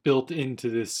somehow built into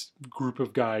this group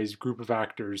of guys, group of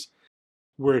actors,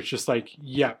 where it's just like,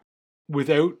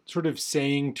 without sort of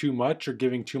saying too much or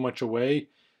giving too much away,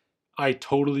 I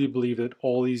totally believe that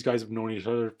all these guys have known each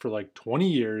other for like 20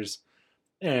 years.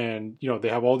 And, they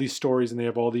have all these stories and they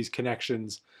have all these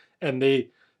connections. And the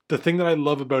thing that I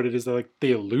love about it is that like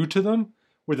they allude to them,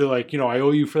 where they're like, I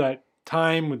owe you for that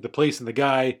time with the place and the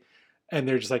guy. And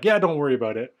they're just like, yeah, don't worry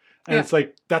about it. And it's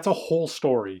like, that's a whole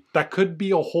story. That could be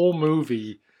a whole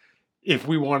movie if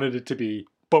we wanted it to be.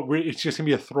 But it's just going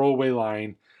to be a throwaway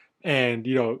line. And,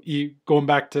 going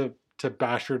back to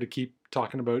Basher to keep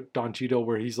talking about Don Cheadle,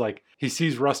 where he's like, he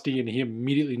sees Rusty and he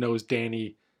immediately knows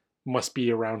Danny must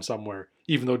be around somewhere,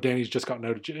 even though Danny's just gotten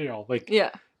out of jail. Like,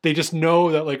 they just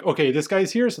know that, like, okay, this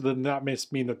guy's here, so then that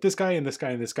must mean that this guy and this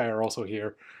guy and this guy are also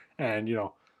here, and,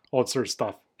 all that sort of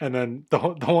stuff. And then the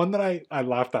one that I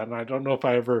laughed at, and I don't know if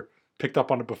I ever picked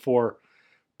up on it before,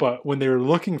 but when they were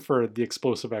looking for the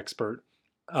explosive expert,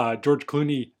 George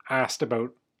Clooney asked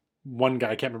about one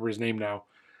guy, I can't remember his name now,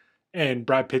 and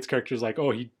Brad Pitt's character is like,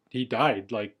 oh, he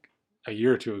died like a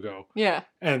year or 2 ago. Yeah.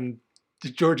 And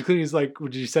George Clooney's like,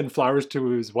 would you send flowers to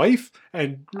his wife?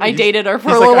 And I dated her for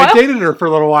a little while. I dated her for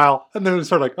a little while. And then it was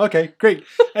sort of like, okay, great.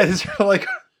 And it's sort of like,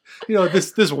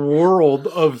 this world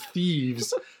of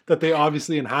thieves that they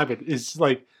obviously inhabit is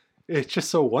like, it's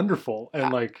just so wonderful.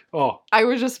 And like, I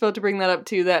was just about to bring that up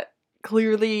too, that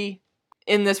clearly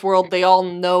in this world, they all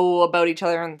know about each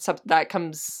other, and something that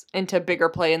comes into bigger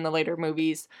play in the later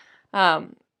movies.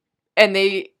 And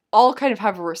they all kind of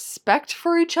have respect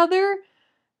for each other,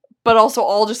 but also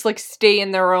all just like stay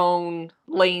in their own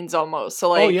lanes almost. So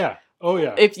like, oh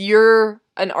yeah. If you're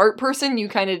an art person, you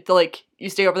kind of like, you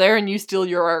stay over there and you steal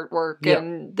your artwork,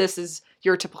 and this is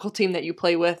your typical team that you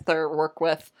play with or work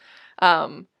with.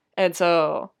 And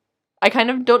so I kind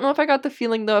of don't know if I got the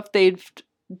feeling though if they've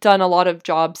done a lot of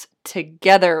jobs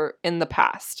together in the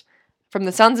past. From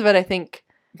the sounds of it, I think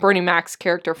Bernie Mac's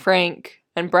character Frank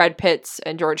and Brad Pitt's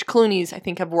and George Clooney's, I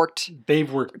think, they've worked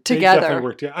together. They've definitely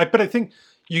worked together. But I think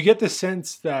you get the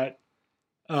sense that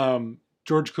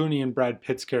George Clooney and Brad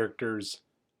Pitt's characters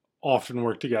often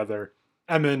work together,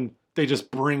 and then they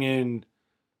just bring in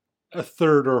a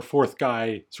third or a fourth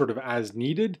guy sort of as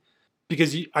needed,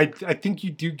 because I think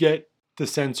you do get the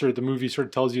sense, or the movie sort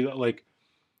of tells you that like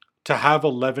to have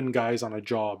 11 guys on a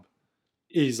job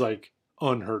is like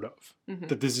unheard of. Mm-hmm.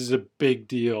 That this is a big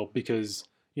deal because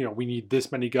we need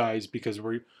this many guys because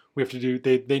we have to do.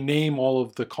 They name all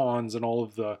of the cons and all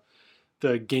of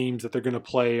the games that they're going to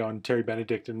play on Terry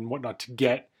Benedict and whatnot to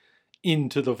get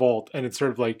into the vault, and it's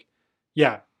sort of like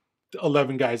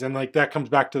 11 guys, and like that comes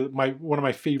back to one of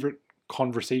my favorite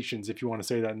conversations, if you want to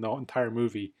say that, in the entire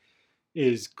movie,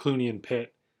 is Clooney and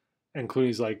Pitt, and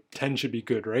Clooney's like 10 should be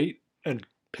good, right? And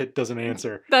Pitt doesn't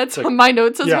answer. That's on my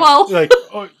notes as well. Like,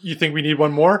 oh, you think we need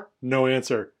one more? No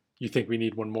answer. You think we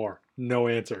need one more? No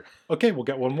answer. Okay, we'll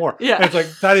get one more. Yeah. And it's like,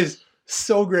 that is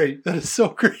so great. That is so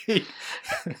great.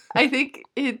 I think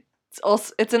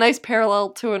it's a nice parallel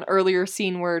to an earlier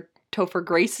scene where Topher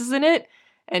Grace is in it,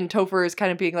 and Topher is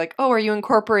kind of being like, oh, are you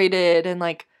incorporated? And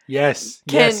like, yes.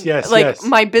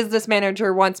 My business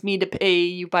manager wants me to pay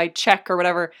you by check or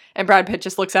whatever. And Brad Pitt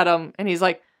just looks at him and he's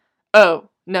like, oh,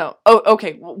 no. Oh,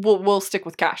 okay. We'll stick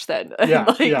with cash then. Yeah,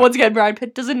 once again, Brad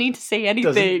Pitt doesn't need to say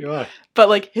anything, but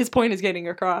like his point is getting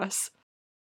across.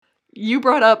 You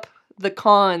brought up the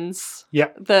cons,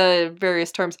 the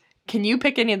various terms. Can you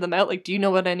pick any of them out? Like, do you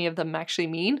know what any of them actually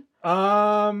mean?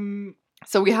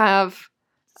 So we have...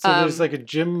 So there's like a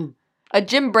Jim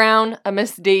Brown, a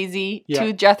Miss Daisy, Yeah.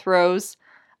 2 Jethros,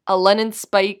 a Leon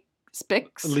Spix,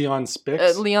 Leon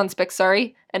Spix.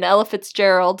 sorry, an Ella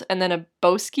Fitzgerald, and then a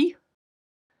Boski.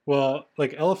 Well,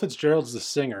 like Ella Fitzgerald's the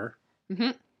singer.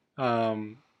 Mm-hmm.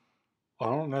 I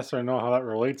don't necessarily know how that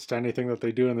relates to anything that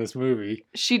they do in this movie.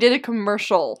 She did a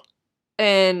commercial,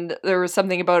 and there was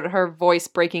something about her voice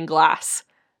breaking glass.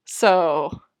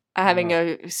 So having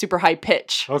a super high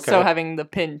pitch. Okay. So having the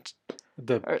pinch.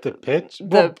 The pitch?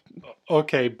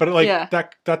 Okay, but like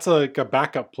that's like a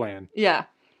backup plan. Yeah.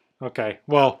 Okay.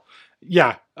 Well,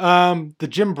 yeah. The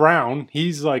Jim Brown,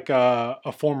 he's like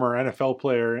a former NFL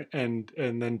player and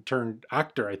then turned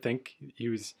actor, I think.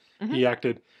 He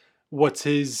acted. What's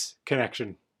his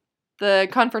connection? The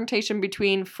confrontation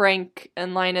between Frank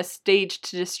and Linus staged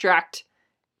to distract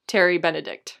Terry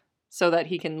Benedict so that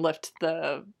he can lift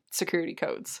the security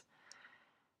codes.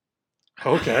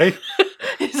 Okay.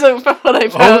 So what I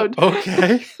found.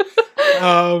 Okay.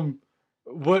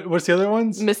 What's the other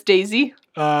ones? Miss Daisy.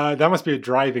 That must be a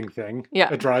driving thing. Yeah.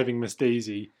 A driving Miss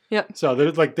Daisy. Yep. So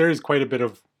there is quite a bit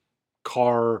of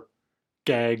car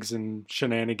gags and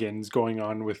shenanigans going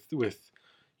on with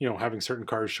having certain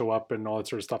cars show up and all that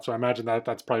sort of stuff. So I imagine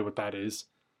that's probably what that is.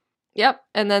 Yep.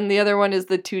 And then the other one is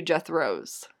the 2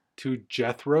 Jethros. 2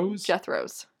 Jethros?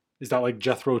 Jethros. Is that like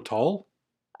Jethro Tull?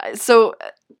 So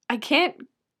I can't...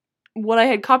 What I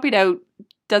had copied out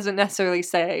doesn't necessarily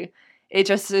say. It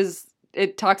just is...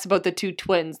 It talks about the 2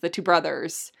 twins, the 2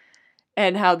 brothers,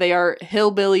 and how they are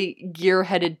hillbilly,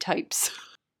 gear-headed types.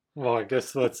 Well, I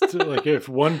guess that's... like, if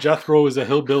one Jethro is a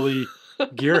hillbilly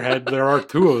gearhead, there are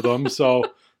 2 of them, so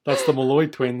that's the Malloy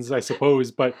twins, I suppose.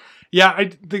 But yeah,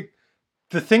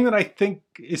 the thing that I think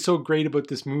is so great about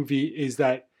this movie is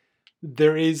that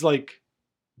there is like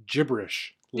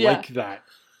gibberish like that.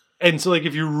 And so like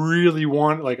if you really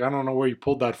want, like, I don't know where you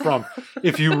pulled that from.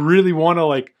 If you really want to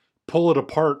like pull it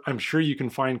apart, I'm sure you can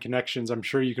find connections. I'm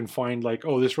sure you can find like,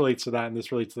 oh, this relates to that and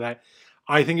this relates to that.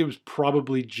 I think it was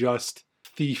probably just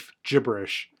thief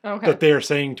gibberish that they are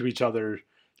saying to each other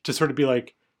to sort of be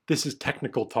like, this is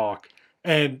technical talk.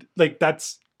 And like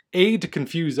that's to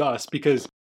confuse us, because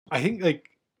I think like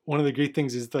one of the great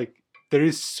things is like there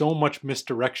is so much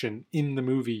misdirection in the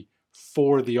movie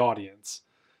for the audience.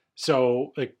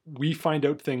 So like we find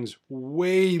out things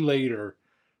way later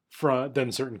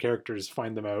than certain characters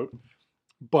find them out.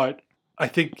 But I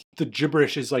think the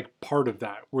gibberish is like part of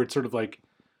that, where it's sort of like,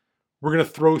 we're going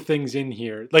to throw things in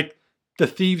here. Like the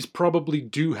thieves probably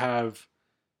do have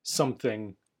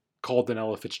something called an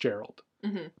Ella Fitzgerald.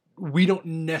 Mm-hmm. We don't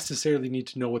necessarily need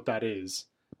to know what that is,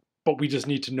 but we just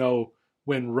need to know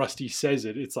when Rusty says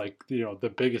it, it's like,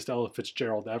 the biggest Ella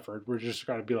Fitzgerald ever. We're just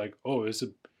got to be like, oh, this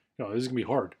is going to be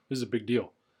hard. This is a big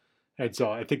deal. And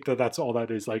so I think that's all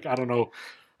that is. Like, I don't know.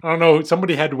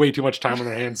 Somebody had way too much time on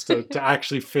their hands to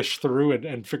actually fish through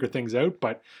and figure things out,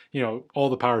 but all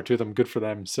the power to them. Good for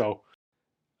them. So,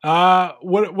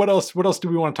 what else do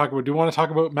we want to talk about? Do we want to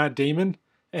talk about Matt Damon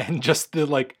and just the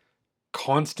like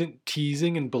constant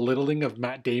teasing and belittling of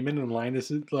Matt Damon and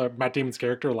Matt Damon's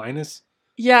character Linus?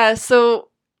 Yeah, so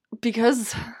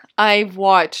because I've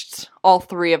watched all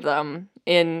 3 of them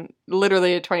in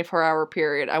literally a 24-hour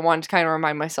period, I wanted to kind of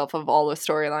remind myself of all the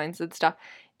storylines and stuff.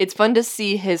 It's fun to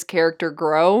see his character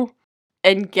grow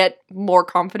and get more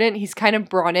confident. He's kind of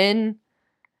brought in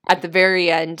at the very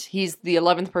end. He's the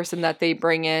 11th person that they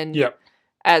bring in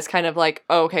as kind of like,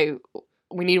 oh, okay,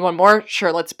 we need one more.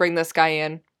 Sure, let's bring this guy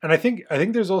in. And I think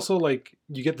there's also like,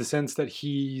 you get the sense that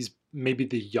he's maybe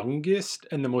the youngest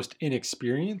and the most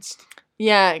inexperienced.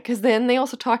 Yeah, because then they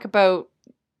also talk about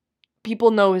people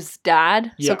know his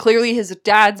dad. So clearly his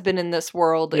dad's been in this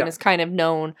world and is kind of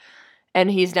known. And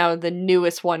he's now the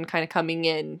newest one kind of coming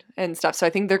in and stuff. So I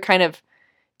think they're kind of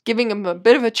giving him a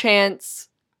bit of a chance.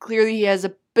 Clearly he has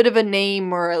a bit of a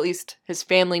name, or at least his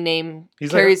family name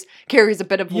carries a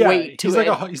bit of weight to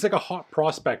it. He's like a hot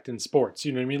prospect in sports.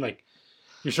 You know what I mean? Like,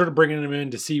 you're sort of bringing him in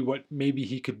to see what maybe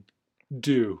he could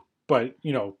do. But,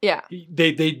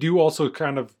 they do also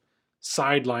kind of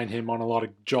sideline him on a lot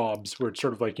of jobs where it's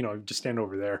sort of like, just stand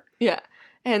over there. Yeah.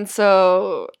 And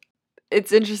so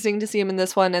it's interesting to see him in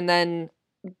this one. And then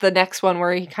the next one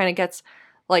where he kind of gets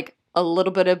like a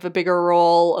little bit of a bigger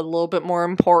role, a little bit more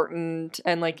important.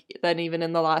 And like then even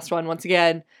in the last one, once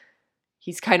again,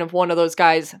 he's kind of one of those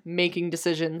guys making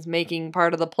decisions, making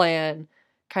part of the plan,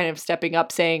 kind of stepping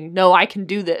up saying, no, I can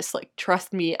do this. Like,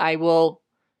 trust me, I will.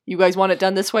 You guys want it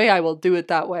done this way? I will do it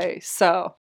that way.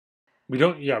 So we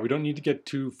don't need to get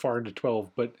too far into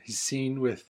 12, but his scene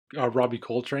with Robbie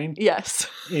Coltrane. Yes.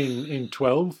 In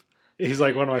 12, He's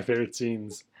like one of my favorite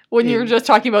scenes. When you were just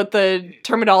talking about the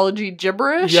terminology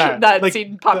gibberish, that like,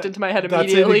 scene popped into my head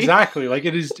immediately. That's it exactly. Like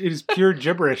it is pure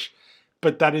gibberish,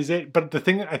 but that is it. But the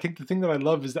thing that I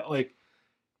love is that like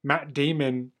Matt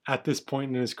Damon at this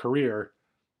point in his career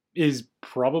is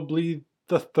probably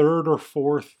the third or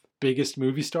fourth biggest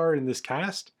movie star in this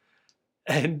cast,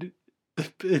 and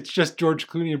it's just George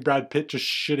Clooney and Brad Pitt just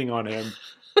shitting on him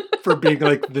for being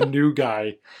like the new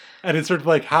guy, and it's sort of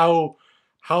like how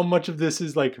much of this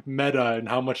is like meta and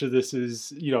how much of this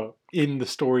is, you know, in the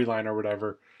storyline or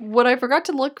whatever. What I forgot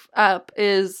to look up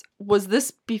was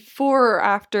this before or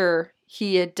after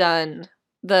he had done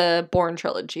the Bourne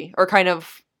trilogy, or kind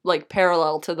of like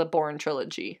parallel to the Bourne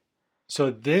trilogy? So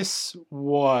this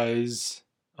was,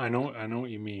 I know what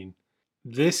you mean.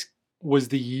 This was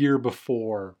the year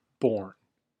before Bourne.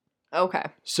 Okay.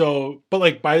 So, but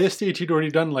like by this stage, he'd already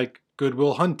done like Good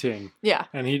Will Hunting. Yeah.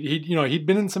 And he'd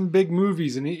been in some big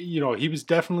movies, and he was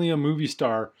definitely a movie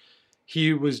star.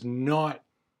 He was not.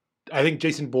 I think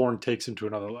Jason Bourne takes him to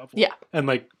another level. Yeah. And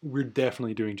like we're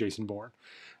definitely doing Jason Bourne.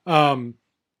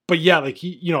 But yeah, like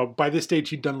by this stage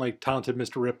he'd done like Talented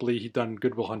Mr. Ripley. He'd done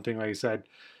Good Will Hunting, like I said.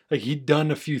 Like he'd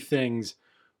done a few things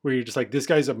where you're just like, this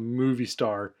guy's a movie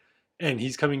star, and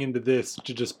he's coming into this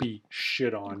to just be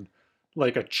shit on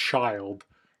like a child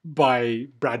by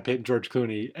Brad Pitt and George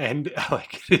Clooney, and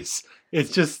like it's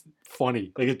just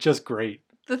funny. Like it's just great.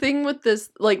 The thing with this,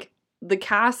 like the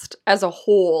cast as a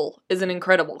whole is an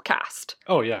incredible cast.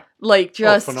 Oh yeah. Like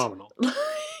just phenomenal.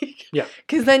 Like, yeah.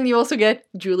 Because then you also get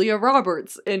Julia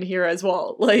Roberts in here as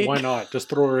well. Like why not? Just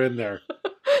throw her in there.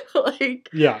 Like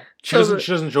yeah. She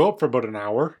doesn't show up for about an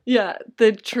hour. Yeah.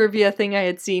 The trivia thing I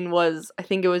had seen was, I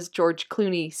think it was George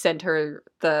Clooney sent her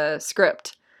the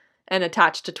script and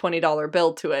attached a $20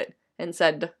 bill to it and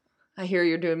said, I hear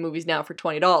you're doing movies now for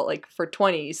 $20, like for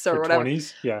 20s or whatever.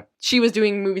 20s, yeah. She was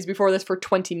doing movies before this for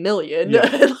 $20 million,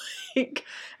 yeah. Like,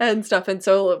 and stuff. And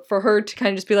so for her to kind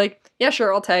of just be like, yeah,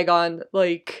 sure, I'll tag on.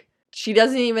 Like, she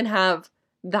doesn't even have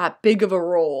that big of a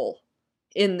role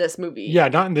in this movie. Yeah,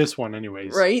 not in this one,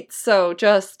 anyways. Right. So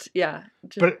just yeah.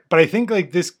 But I think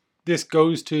like this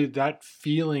goes to that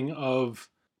feeling of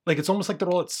like it's almost like they're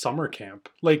all at summer camp.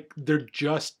 Like they're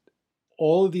just.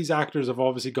 All of these actors have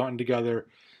obviously gotten together.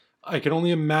 I can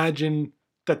only imagine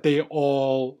that they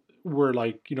all were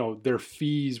like, their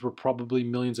fees were probably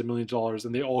millions and millions of dollars,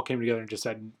 and they all came together and just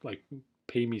said, like,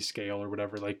 pay me scale or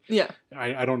whatever. Like, yeah,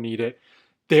 I don't need it.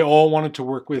 They all wanted to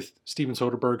work with Steven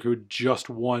Soderbergh, who had just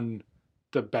won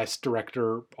the Best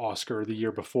Director Oscar the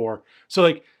year before. So,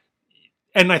 like,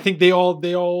 and I think they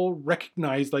all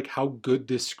recognized, like, how good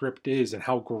this script is and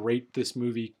how great this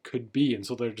movie could be. And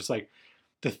so they're just like,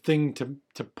 the thing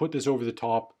to put this over the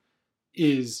top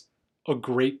is a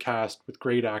great cast with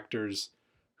great actors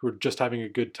who are just having a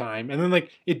good time. And then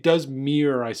like it does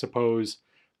mirror, I suppose,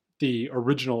 the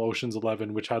original Ocean's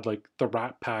 11, which had like the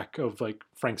Rat Pack of like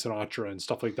Frank Sinatra and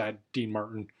stuff like that, Dean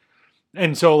Martin.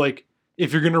 And so like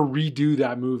if you're going to redo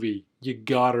that movie, you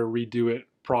got to redo it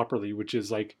properly, which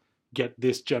is like get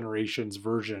this generation's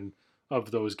version of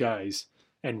those guys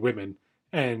and women.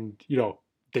 And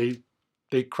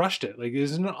they crushed it. Like,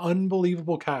 it's an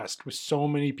unbelievable cast with so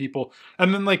many people.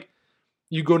 And then, like,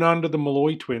 you go down to the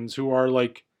Malloy twins, who are,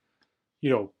 like,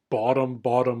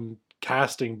 bottom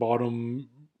casting, bottom,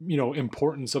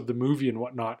 importance of the movie and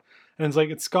whatnot. And it's like,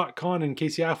 it's Scott Conn and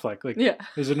Casey Affleck. Like, yeah.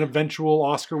 There's an eventual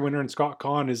Oscar winner, and Scott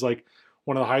Conn is, like,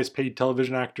 one of the highest paid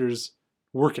television actors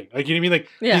working. Like, you know what I mean?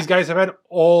 Like, These guys have had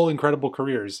all incredible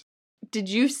careers. Did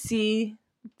you see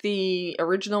the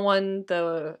original one,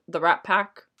 the Rat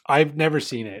Pack? I've never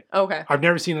seen it. Okay. I've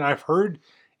never seen it. I've heard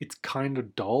it's kind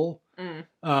of dull,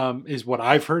 is what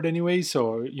I've heard anyway.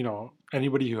 So,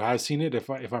 anybody who has seen it, if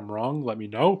I'm wrong, let me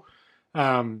know.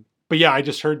 But yeah, I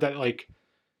just heard that like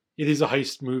it is a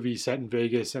heist movie set in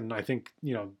Vegas, and I think,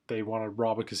 they want to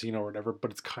rob a casino or whatever, but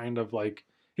it's kind of like,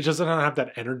 it just doesn't have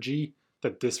that energy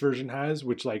that this version has,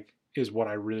 which like is what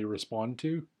I really respond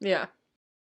to. Yeah.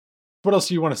 What else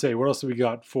do you want to say? What else do we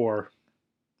got for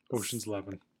Ocean's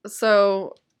 11?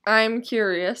 So I'm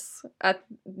curious,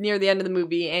 near the end of the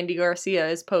movie, Andy Garcia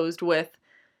is posed with,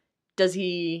 does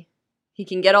he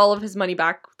can get all of his money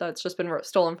back that's just been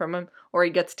stolen from him, or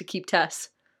he gets to keep Tess?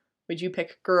 Would you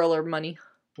pick girl or money?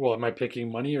 Well, am I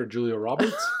picking money or Julia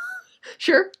Roberts?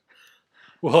 Sure.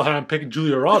 Well, I'm picking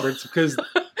Julia Roberts because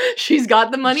she's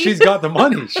got the money. She's got the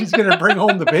money. She's going to bring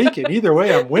home the bacon. Either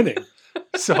way, I'm winning.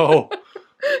 So,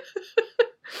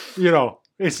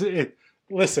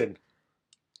 listen,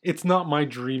 it's not my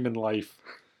dream in life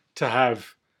to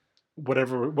have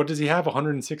what does he have?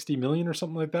 160 million or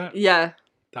something like that? Yeah.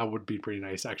 That would be pretty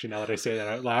nice, actually, now that I say that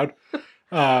out loud.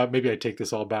 Maybe I take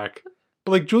this all back.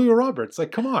 But like Julia Roberts,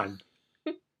 like, come on.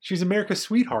 She's America's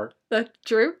sweetheart. That's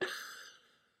true.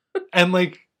 And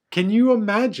like, can you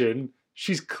imagine?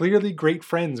 She's clearly great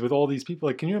friends with all these people.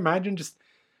 Like, can you imagine just,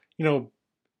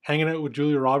 hanging out with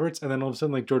Julia Roberts, and then all of a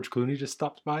sudden, like, George Clooney just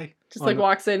stops by? Just like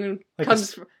walks in and like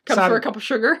comes for a cup of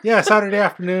sugar. Yeah, Saturday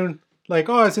afternoon. Like,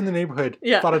 oh, I was in the neighborhood.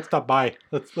 Yeah. Thought I'd stop by.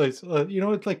 It's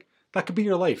like, that could be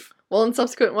your life. Well, in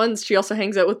subsequent ones, she also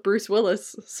hangs out with Bruce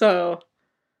Willis. So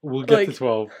we'll get to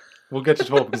 12. We'll get to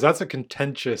 12 because that's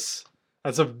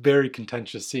a very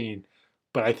contentious scene.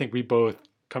 But I think we both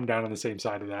come down on the same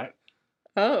side of that.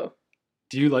 Oh.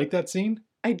 Do you like that scene?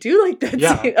 I do like that scene.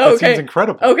 Yeah, that that scene's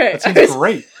incredible. Okay. That scene's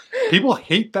great. People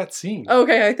hate that scene.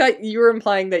 Okay, I thought you were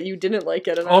implying that you didn't like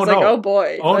it, and I was like, oh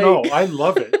boy. Oh no, I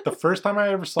love it. The first time I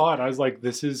ever saw it, I was like,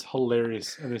 this is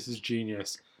hilarious and this is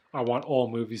genius. I want all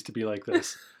movies to be like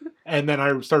this. And then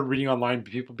I started reading online,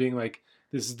 people being like,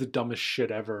 this is the dumbest shit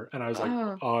ever. And I was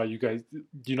like, oh, you guys, do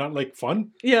you not like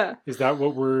fun? Yeah. Is that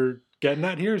what we're getting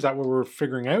at here? Is that what we're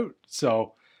figuring out?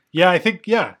 So, yeah, I think,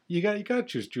 you gotta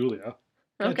choose Julia.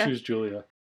 Choose Julia.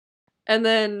 And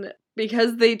then,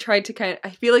 because they tried to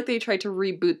I feel like they tried to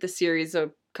reboot the series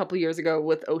a couple years ago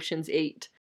with Ocean's 8,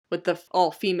 with the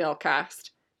all-female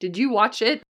cast. Did you watch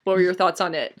it? What were your thoughts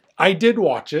on it? I did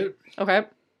watch it. Okay.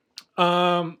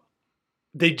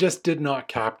 They just did not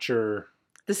capture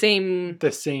the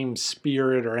same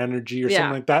spirit or energy or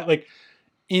something like that. Like,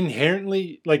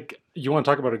 inherently, like, you want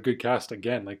to talk about a good cast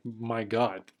again, like, my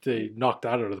God, they knocked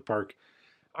that out of the park.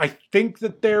 I think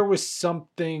that there was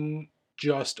something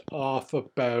just off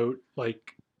about,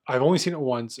 like, I've only seen it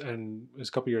once and it was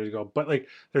a couple years ago, but like,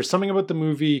 there's something about the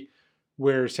movie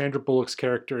where Sandra Bullock's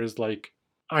character is like,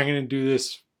 I'm going to do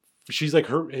this. She's like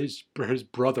his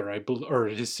brother, or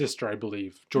his sister, I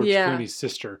believe, George Clooney's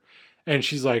sister. And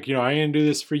she's like, I'm going to do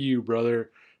this for you, brother.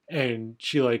 And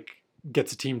she like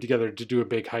gets a team together to do a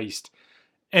big heist.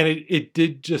 And it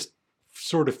did just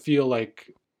sort of feel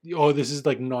like, oh, this is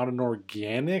like not an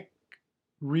organic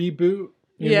reboot.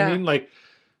 You know what I mean? Like,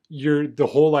 the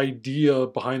whole idea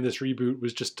behind this reboot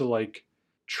was just to like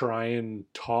try and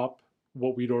top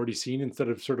what we'd already seen instead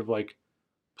of sort of like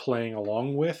playing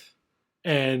along with.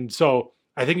 And so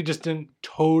I think it just didn't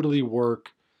totally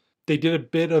work. They did a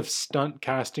bit of stunt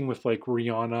casting with like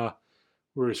Rihanna,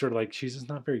 where it's sort of like, she's just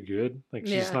not very good. Like,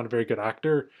 she's just not a very good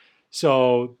actor.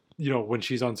 So, when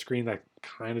she's on screen, that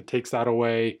kind of takes that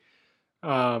away.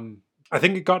 I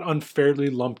think it got unfairly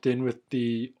lumped in with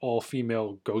the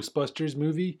all-female Ghostbusters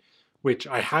movie, which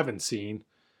I haven't seen.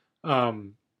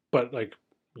 But like,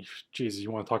 Jesus,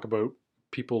 you want to talk about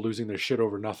people losing their shit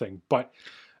over nothing. But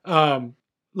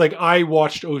like, I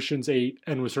watched Ocean's 8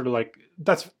 and was sort of like,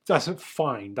 that's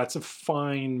fine. That's a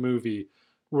fine movie.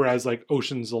 Whereas like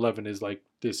Ocean's 11 is like,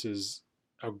 this is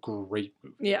a great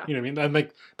movie. Yeah. You know what I mean? And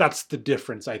like, that's the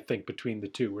difference, I think, between the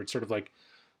two, where it's sort of like,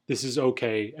 this is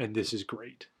okay and this is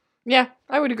great. Yeah,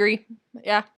 I would agree.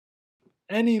 Yeah.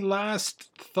 Any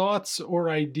last thoughts or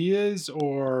ideas,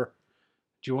 or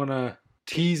do you want to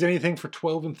tease anything for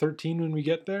 12 and 13 when we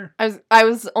get there? I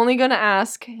was only going to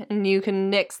ask, and you can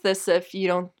nix this if you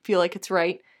don't feel like it's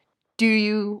right. Do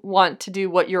you want to do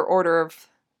what your order of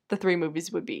the 3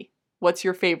 movies would be? What's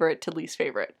your favorite to least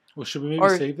favorite? Well, should we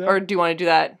maybe save that? Or do you want to do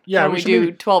that when we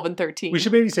do 12 and 13? We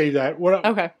should maybe save that.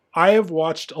 Okay. I have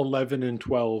watched 11 and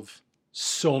 12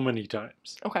 so many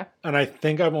times. Okay. And I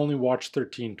think I've only watched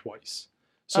 13 twice.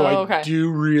 So I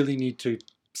do really need to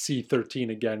see 13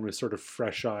 again with sort of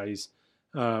fresh eyes,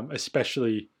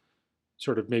 especially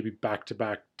sort of maybe back to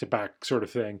back sort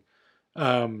of thing.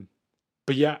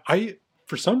 But yeah,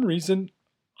 for some reason,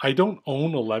 I don't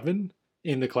own 11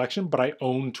 in the collection, but I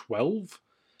own 12.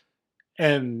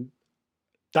 And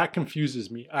that confuses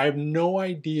me. I have no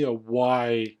idea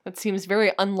why. That seems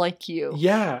very unlike you.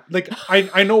 Yeah. Like,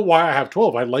 I know why I have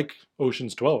 12. I like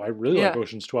Ocean's 12. I really like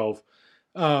Ocean's 12.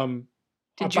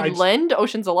 Did you lend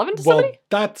Ocean's 11 to somebody? Well,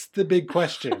 that's the big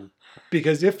question.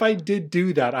 Because if I did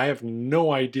do that, I have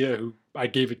no idea who I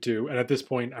gave it to. And at this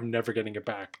point, I'm never getting it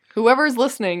back. Whoever's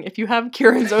listening, if you have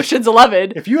Kieran's Ocean's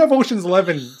 11. If you have Ocean's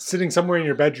 11 sitting somewhere in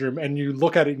your bedroom and you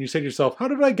look at it and you say to yourself, how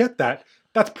did I get that?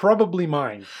 That's probably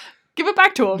mine. Give it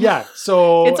back to him. Yeah,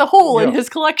 so... It's a hole in his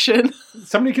collection.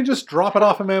 Somebody can just drop it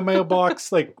off in my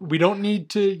mailbox. Like, we don't need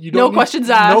to... No questions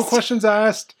asked. No questions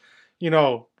asked.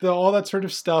 All that sort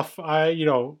of stuff.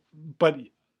 But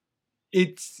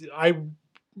I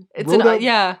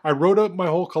wrote up my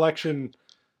whole collection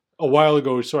a while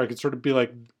ago so I could sort of be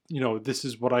like, this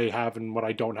is what I have and what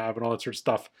I don't have and all that sort of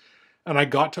stuff. And I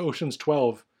got to Ocean's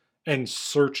 12 and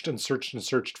searched and searched and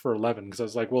searched for 11 because I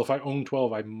was like, well, if I own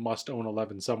 12, I must own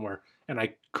 11 somewhere. and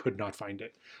I could not find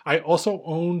it. I also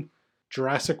own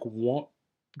Jurassic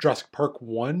Park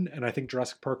 1 and I think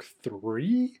Jurassic Park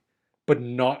 3, but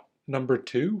not number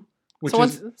 2. So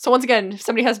once again, if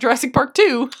somebody has Jurassic Park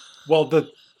 2. Well, the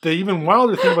even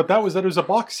wilder thing about that was that it was a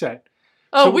box set.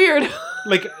 Oh, So, weird.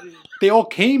 Like, they all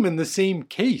came in the same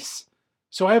case.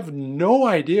 So I have no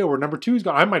idea where number 2 is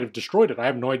gone. I might have destroyed it. I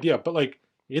have no idea. But, like,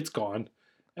 it's gone.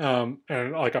 And,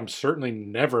 like, I'm certainly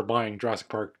never buying Jurassic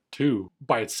Park 2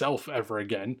 by itself ever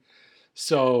again.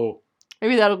 So...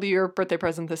 Maybe that'll be your birthday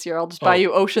present this year. I'll just buy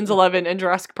you Ocean's 11 and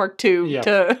Jurassic Park 2.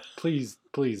 Yeah, please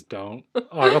don't.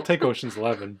 I'll take Ocean's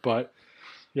 11. But,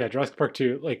 yeah, Jurassic Park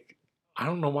 2, like, I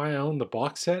don't know why I own the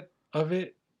box set of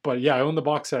it. But, yeah, I own the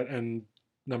box set and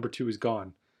number 2 is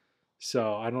gone.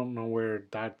 So I don't know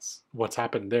what's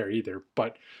happened there either.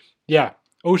 But yeah,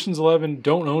 Ocean's 11,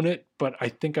 don't own it, but I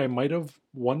think I might have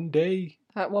one day.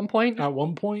 At one point?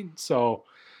 So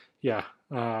yeah,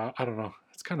 I don't know.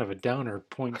 It's kind of a downer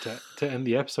point to end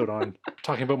the episode on,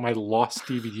 talking about my lost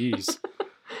DVDs.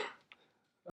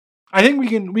 I think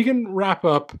we can wrap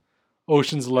up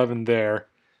Ocean's 11 there.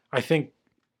 I think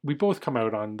we both come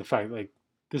out on the fact, like,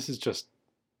 this is just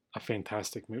a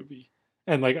fantastic movie.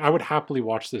 And, like, I would happily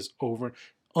watch this over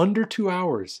under 2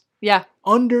 hours. Yeah.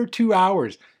 Under 2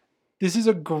 hours. This is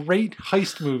a great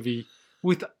heist movie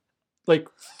with, like,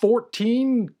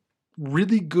 14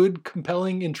 really good,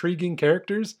 compelling, intriguing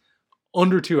characters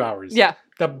under 2 hours. Yeah.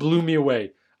 That blew me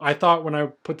away. I thought when I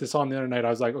put this on the other night, I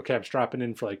was like, okay, I'm strapping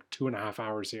in for, like, 2.5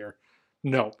 hours here.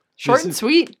 No. Short and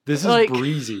sweet. This is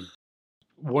breezy.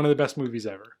 One of the best movies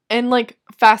ever. And, like,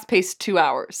 fast-paced 2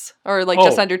 hours. Or, like,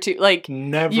 just under 2. Like,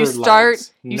 you start,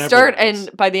 and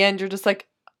by the end, you're just like,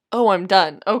 oh, I'm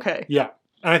done. Okay. Yeah.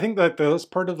 And I think that that's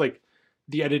part of, like,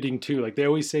 the editing, too. Like, they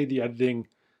always say the editing,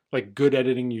 like, good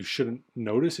editing, you shouldn't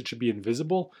notice. It should be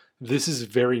invisible. This is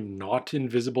very not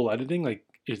invisible editing. Like,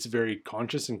 it's very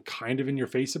conscious and kind of in your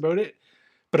face about it.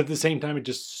 But at the same time, it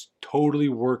just totally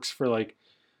works for, like,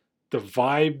 the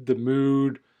vibe, the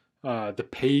mood, the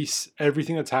pace,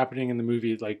 everything that's happening in the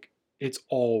movie, like, it's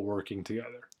all working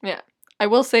together. Yeah. I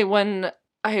will say, when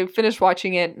I finished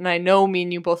watching it, and I know me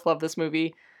and you both love this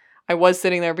movie, I was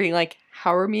sitting there being like,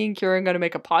 how are me and Kieran going to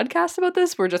make a podcast about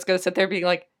this? We're just going to sit there being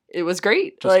like, it was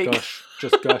great.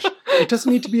 Just gush. It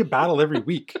doesn't need to be a battle every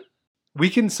week. We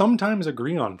can sometimes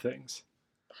agree on things.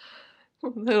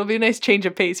 It'll be a nice change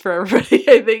of pace for everybody,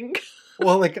 I think.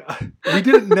 Well, like, we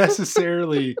didn't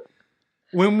necessarily...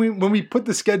 When we put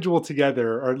the schedule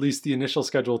together, or at least the initial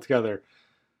schedule together,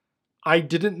 I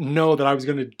didn't know that I was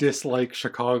going to dislike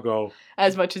Chicago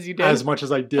as much as you did. As much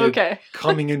as I did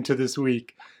coming into this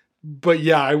week. But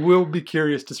yeah, I will be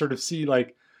curious to sort of see,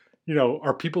 like, you know,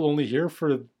 are people only here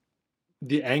for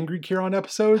the angry Kieran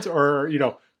episodes, or, you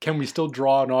know, can we still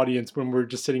draw an audience when we're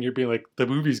just sitting here being like, the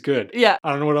movie's good? Yeah.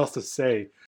 I don't know what else to say.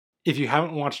 If you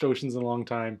haven't watched Oceans in a long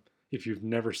time, if you've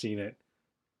never seen it,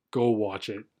 go watch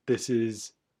it. This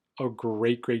is a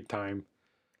great, great time.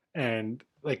 And,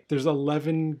 like, there's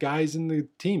 11 guys in the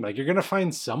team. Like, you're going to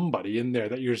find somebody in there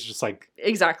that you're just like...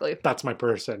 Exactly. That's my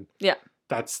person. Yeah.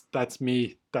 That's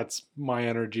me. That's my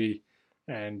energy.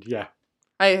 And, yeah.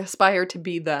 I aspire to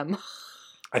be them.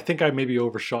 I think I maybe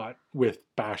overshot with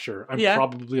Basher. I'm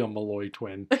probably a Malloy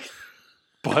twin.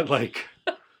 But, like,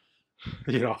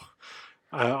 you know...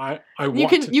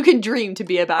 You can dream to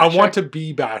be a Basher. I want to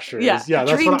be Basher. Yeah,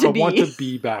 that's what I want to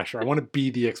be. Basher. I want to be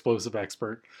the explosive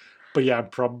expert. But yeah, I'm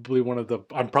probably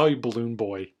Balloon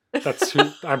Boy. That's who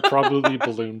I'm probably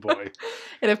Balloon Boy.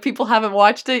 And if people haven't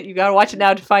watched it, you gotta watch it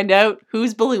now to find out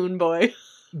who's Balloon Boy.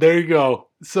 There you go.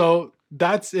 So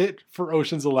that's it for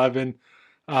Ocean's 11.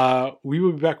 We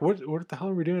will be back. What the hell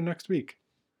are we doing next week?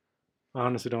 I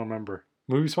honestly don't remember.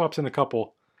 Movie swaps in a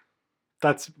couple.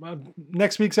 That's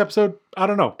next week's episode. I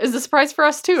don't know. Is a surprise for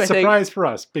us too, I think. Surprise for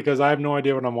us, because I have no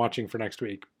idea what I'm watching for next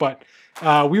week. But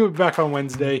we will be back on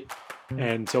Wednesday,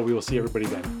 and so we will see everybody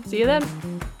then. See you then.